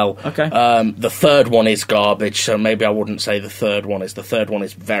well. Okay. The third one is garbage, so maybe I wouldn't say the third one is. The third one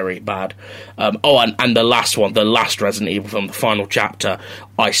is very bad. And the last one, the last Resident Evil film, the final chapter,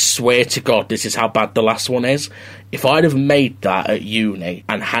 I swear to God, this is how bad the last one is. If I'd have made that at uni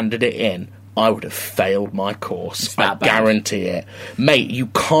and handed it in, I would have failed my course. I guarantee it. Mate, you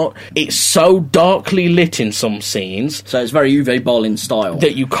can't... It's so darkly lit in some scenes... So it's very Uwe Boll in style.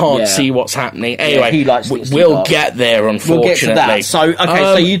 ...that you can't see what's happening. Anyway, he likes we'll get there, unfortunately. We'll get to that. So,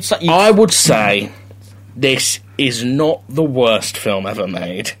 okay, so you'd... I would say this is not the worst film ever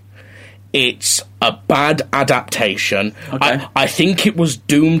made. It's a bad adaptation. Okay. I think it was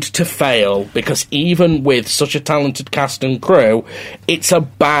doomed to fail because even with such a talented cast and crew, it's a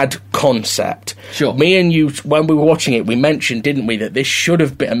bad concept. Sure. Me and you, when we were watching it, we mentioned, didn't we, that this should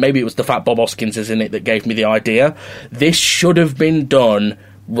have been, and maybe it was the fact Bob Hoskins is in it that gave me the idea, this should have been done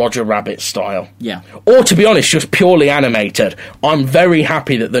Roger Rabbit style. Yeah. Or, to be honest, just purely animated. I'm very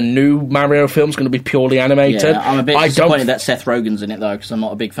happy that the new Mario film's going to be purely animated. Yeah, I'm a bit disappointed that Seth Rogen's in it, though, because I'm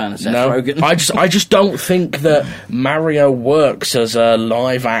not a big fan of Seth Rogen. I just don't think that Mario works as a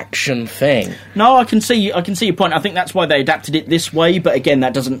live-action thing. No, I can see your point. I think that's why they adapted it this way, but again,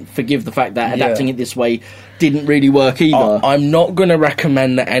 that doesn't forgive the fact that adapting it this way didn't really work either. I'm not going to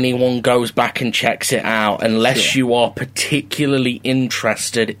recommend that anyone goes back and checks it out unless you are particularly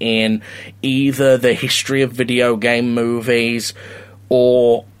interested in either the history of video game movies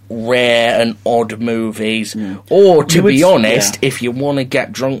or rare and odd movies, or, to be honest, if you want to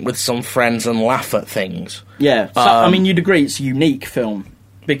get drunk with some friends and laugh at things. Yeah, so, I mean, you'd agree it's a unique film.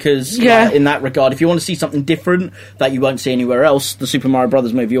 Because in that regard, if you want to see something different that you won't see anywhere else, the Super Mario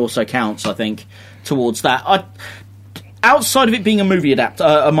Brothers movie also counts, I think, towards that. Outside of it being a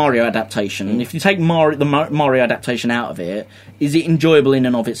Mario adaptation, if you take the Mario adaptation out of it, is it enjoyable in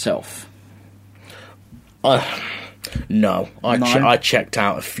and of itself? No. I checked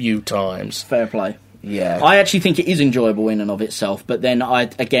out a few times. Fair play. Yeah. I actually think it is enjoyable in and of itself, but then I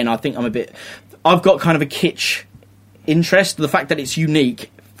think I've got kind of a kitsch interest. The fact that it's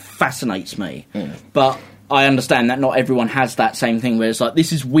unique fascinates me, but I understand that not everyone has that same thing where it's like,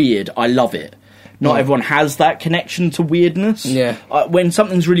 this is weird, I love it. Not everyone has that connection to weirdness. Yeah. When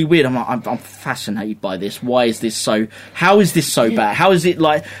something's really weird, I'm like, I'm fascinated by this. Why is this so... How is this so bad? How is it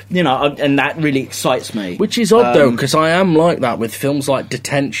like... and that really excites me. Which is odd, though, because I am like that with films like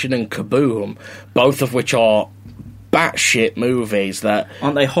Detention and Kaboom, both of which are batshit movies that...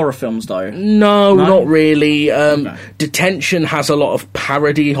 Aren't they horror films, though? No, not really. Detention has a lot of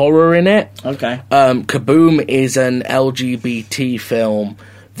parody horror in it. Okay. Kaboom is an LGBT film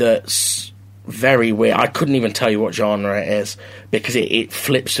that's very weird. I couldn't even tell you what genre it is because it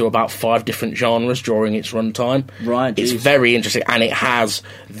flips to about 5 different genres during its runtime. Right, it's geez. very interesting, and it has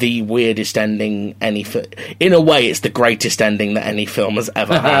the weirdest ending in a way. It's the greatest ending that any film has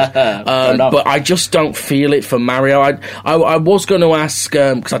ever had. But I just don't feel it for Mario. I was going to ask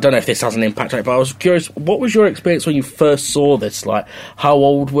because I don't know if this has an impact on it, but I was curious. What was your experience when you first saw this? Like, how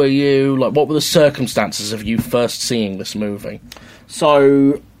old were you? Like, what were the circumstances of you first seeing this movie?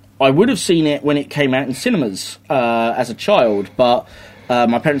 So I would have seen it when it came out in cinemas as a child, but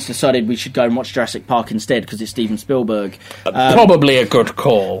my parents decided we should go and watch Jurassic Park instead because it's Steven Spielberg. Probably a good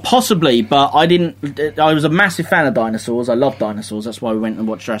call. Possibly, but I didn't. I was a massive fan of dinosaurs. I love dinosaurs. That's why we went and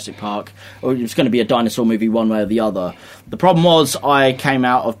watched Jurassic Park. It was going to be a dinosaur movie one way or the other. The problem was I came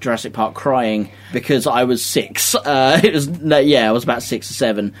out of Jurassic Park crying because I was 6. I was about 6 or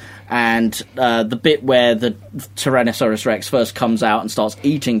 7. And the bit where the Tyrannosaurus Rex first comes out and starts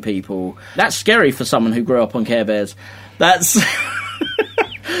eating people, that's scary for someone who grew up on Care Bears. That's...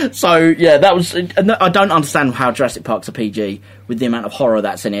 So, yeah, that was... I don't understand how Jurassic Park's a PG with the amount of horror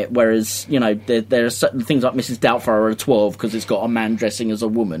that's in it, whereas, you know, there are certain things like Mrs. Doubtfire are a 12 because it's got a man dressing as a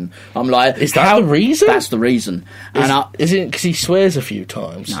woman. I'm like... Is that the reason? That's the reason. Is it because he swears a few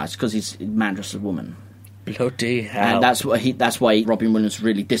times? No, it's because he's a man dressed as a woman. Bloody hell. And that's why Robin Williams was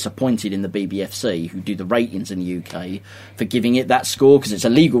really disappointed in the BBFC, who do the ratings in the UK, for giving it that score, because it's a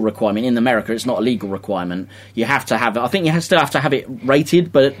legal requirement. In America, it's not a legal requirement. You have to have it. I think you still have to have it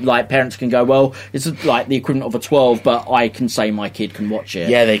rated, but like parents can go, well, it's like the equivalent of a 12, but I can say my kid can watch it.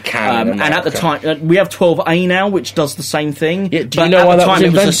 Yeah, they can. And at the time, we have 12A now, which does the same thing. Yeah, do you know why that was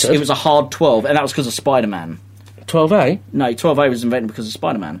invented? It was a hard 12, and that was because of Spider-Man. 12A? No, 12A was invented because of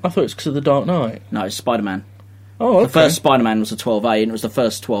Spider-Man. I thought it was because of The Dark Knight. No, it's Spider-Man. Oh, okay. The first Spider-Man was a 12A, and it was the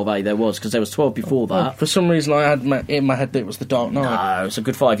first 12A there was, because there was 12 before that. For some reason, I had in my head that it was The Dark Knight. No, it was a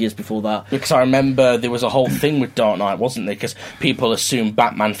good 5 years before that. Because I remember there was a whole thing with Dark Knight, wasn't there? Because people assume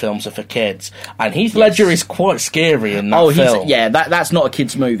Batman films are for kids, and Heath Ledger is quite scary in that film. Yeah, that's not a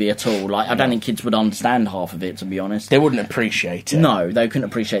kids' movie at all. Like, I don't think kids would understand half of it, to be honest. They wouldn't appreciate it. No, they couldn't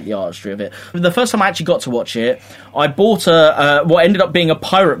appreciate the artistry of it. The first time I actually got to watch it, I bought what ended up being a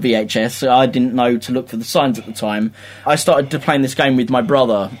pirate VHS. So I didn't know to look for the signs at the time. I started playing this game with my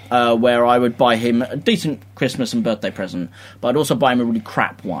brother, where I would buy him a decent Christmas and birthday present, but I'd also buy him a really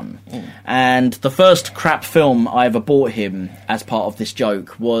crap one. And the first crap film I ever bought him as part of this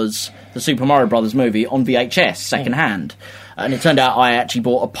joke was the Super Mario Brothers movie on VHS, second hand. And it turned out I actually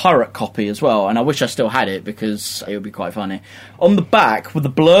bought a pirate copy as well, and I wish I still had it because it would be quite funny. On the back, with the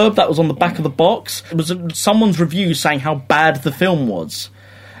blurb that was on the back of the box, it was someone's review saying how bad the film was.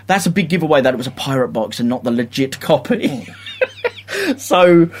 That's a big giveaway that it was a pirate box and not the legit copy.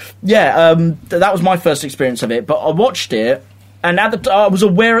 So, yeah, that was my first experience of it. But I watched it, and I was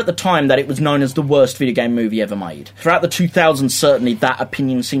aware at the time that it was known as the worst video game movie ever made. Throughout the 2000s, certainly, that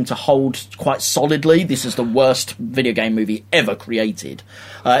opinion seemed to hold quite solidly. This is the worst video game movie ever created.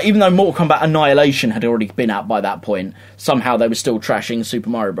 Even though Mortal Kombat Annihilation had already been out by that point, somehow they were still trashing Super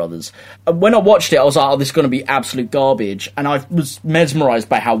Mario Brothers. When I watched it, I was like, oh, this is going to be absolute garbage. And I was mesmerised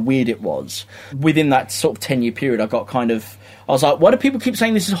by how weird it was. Within that sort of 10-year period, I was like, why do people keep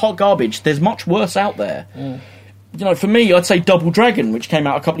saying this is hot garbage? There's much worse out there. You know, for me, I'd say Double Dragon, which came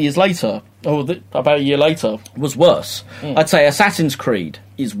out a couple of years later, or about a year later, was worse. I'd say Assassin's Creed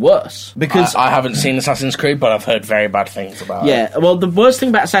is worse. Because I haven't seen Assassin's Creed, but I've heard very bad things about it. Yeah, well, the worst thing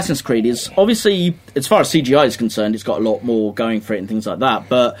about Assassin's Creed is, obviously, as far as CGI is concerned, it's got a lot more going for it and things like that,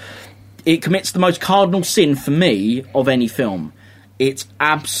 but it commits the most cardinal sin, for me, of any film. It's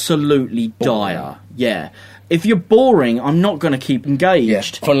absolutely dire. Yeah. If you're boring, I'm not going to keep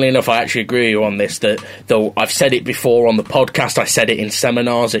engaged. Yeah. Funnily enough, I actually agree with you on this, that though I've said it before on the podcast, I said it in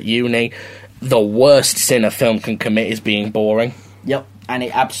seminars at uni, the worst sin a film can commit is being boring. Yep. And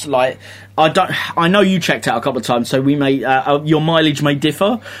it absolutely... I know you checked out a couple of times, so we may your mileage may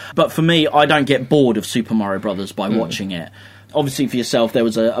differ, but for me, I don't get bored of Super Mario Brothers by watching it. Obviously, for yourself, there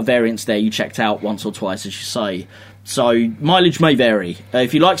was a variance there you checked out once or twice, as you say. So, mileage may vary.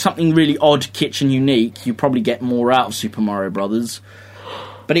 If you like something really odd, kitsch and unique, you probably get more out of Super Mario Brothers.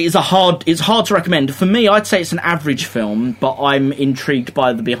 But it's hard to recommend. For me, I'd say it's an average film, but I'm intrigued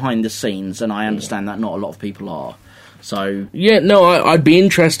by the behind the scenes, and I understand that not a lot of people are. So yeah, no, I'd be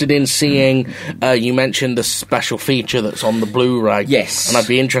interested in seeing. You mentioned the special feature that's on the Blu-ray. Yes, and I'd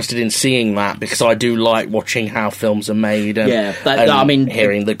be interested in seeing that because I do like watching how films are made. And, I mean,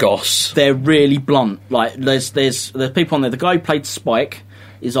 hearing the goss. They're really blunt. Like there's people on there. The guy who played Spike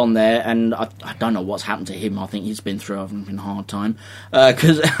is on there, and I don't know what's happened to him. I think he's been through a hard time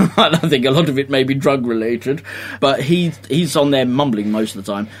because I don't think a lot of it may be drug related, but he's on there mumbling most of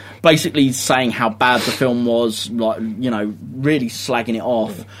the time, basically saying how bad the film was, like, you know, really slagging it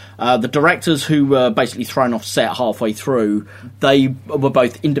off. The directors who were basically thrown off set halfway through, they were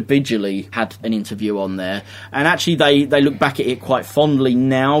both individually had an interview on there, and actually they look back at it quite fondly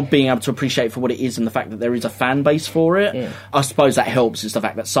now, being able to appreciate it for what it is and the fact that there is a fan base for it. Yeah. I suppose that helps, is the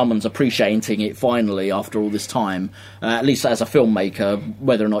fact that someone's appreciating it finally after all this time, at least as a filmmaker,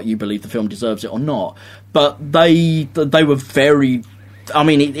 whether or not you believe the film deserves it or not. But they were very... I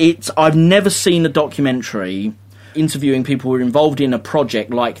mean, I've never seen a documentary interviewing people who are involved in a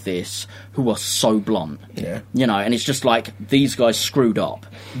project like this who are so blunt. Yeah. You know, and it's just like, these guys screwed up.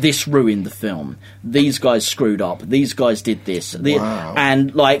 This ruined the film. These guys screwed up. These guys did this. Wow.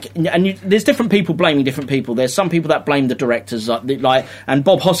 And there's different people blaming different people. There's some people that blame the directors, and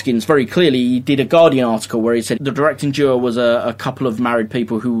Bob Hoskins very clearly did a Guardian article where he said the directing duo was a couple of married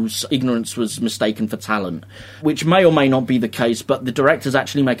people whose ignorance was mistaken for talent, which may or may not be the case, but the directors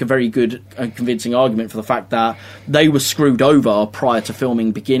actually make a very good and convincing argument for the fact that they were screwed over prior to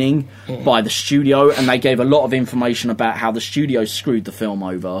filming beginning by the studio, and they gave a lot of information about how the studio screwed the film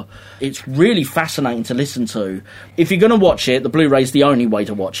over. It's really fascinating to listen to. If you're going to watch it, the Blu-ray's the only way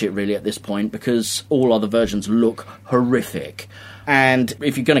to watch it really at this point, because all other versions look horrific. And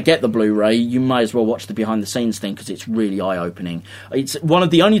if you're going to get the Blu-ray, you may as well watch the behind-the-scenes thing, because it's really eye-opening. It's one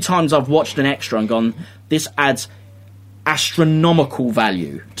of the only times I've watched an extra and gone, this adds astronomical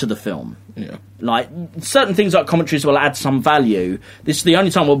value to the film. Yeah. Like, certain things like commentaries will add some value. This is the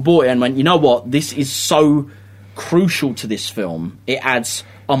only time I bought it and went, you know what, this is so crucial to this film, it adds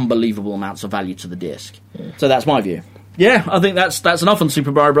unbelievable amounts of value to the disc. Yeah. So that's my view. Yeah, I think that's enough on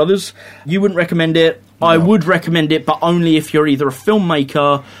Super Mario Brothers. You wouldn't recommend it. No. I would recommend it, but only if you're either a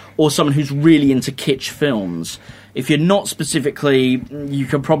filmmaker or someone who's really into kitsch films. If you're not specifically, you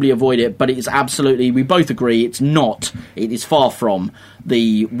can probably avoid it, but it is absolutely, we both agree, it is far from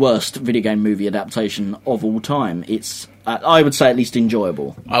the worst video game movie adaptation of all time. It's, I would say, at least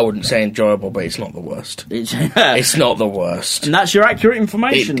enjoyable. I wouldn't say enjoyable, but it's not the worst. It's not the worst. And that's your accurate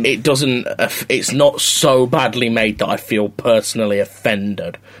information. It doesn't, it's not so badly made that I feel personally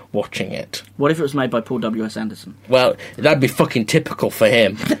offended watching it. What if it was made by Paul W.S. Anderson? Well, that'd be fucking typical for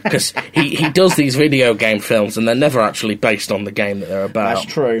him, because he does these video game films and they're never actually based on the game that they're about.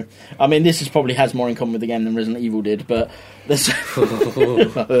 That's true. I mean, this probably has more in common with the game than Resident Evil did, but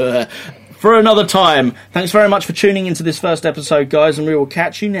for another time. Thanks very much for tuning into this first episode, guys, and we will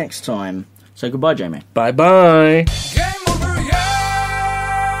catch you next time. So goodbye, Jamie. Bye-bye. Yeah.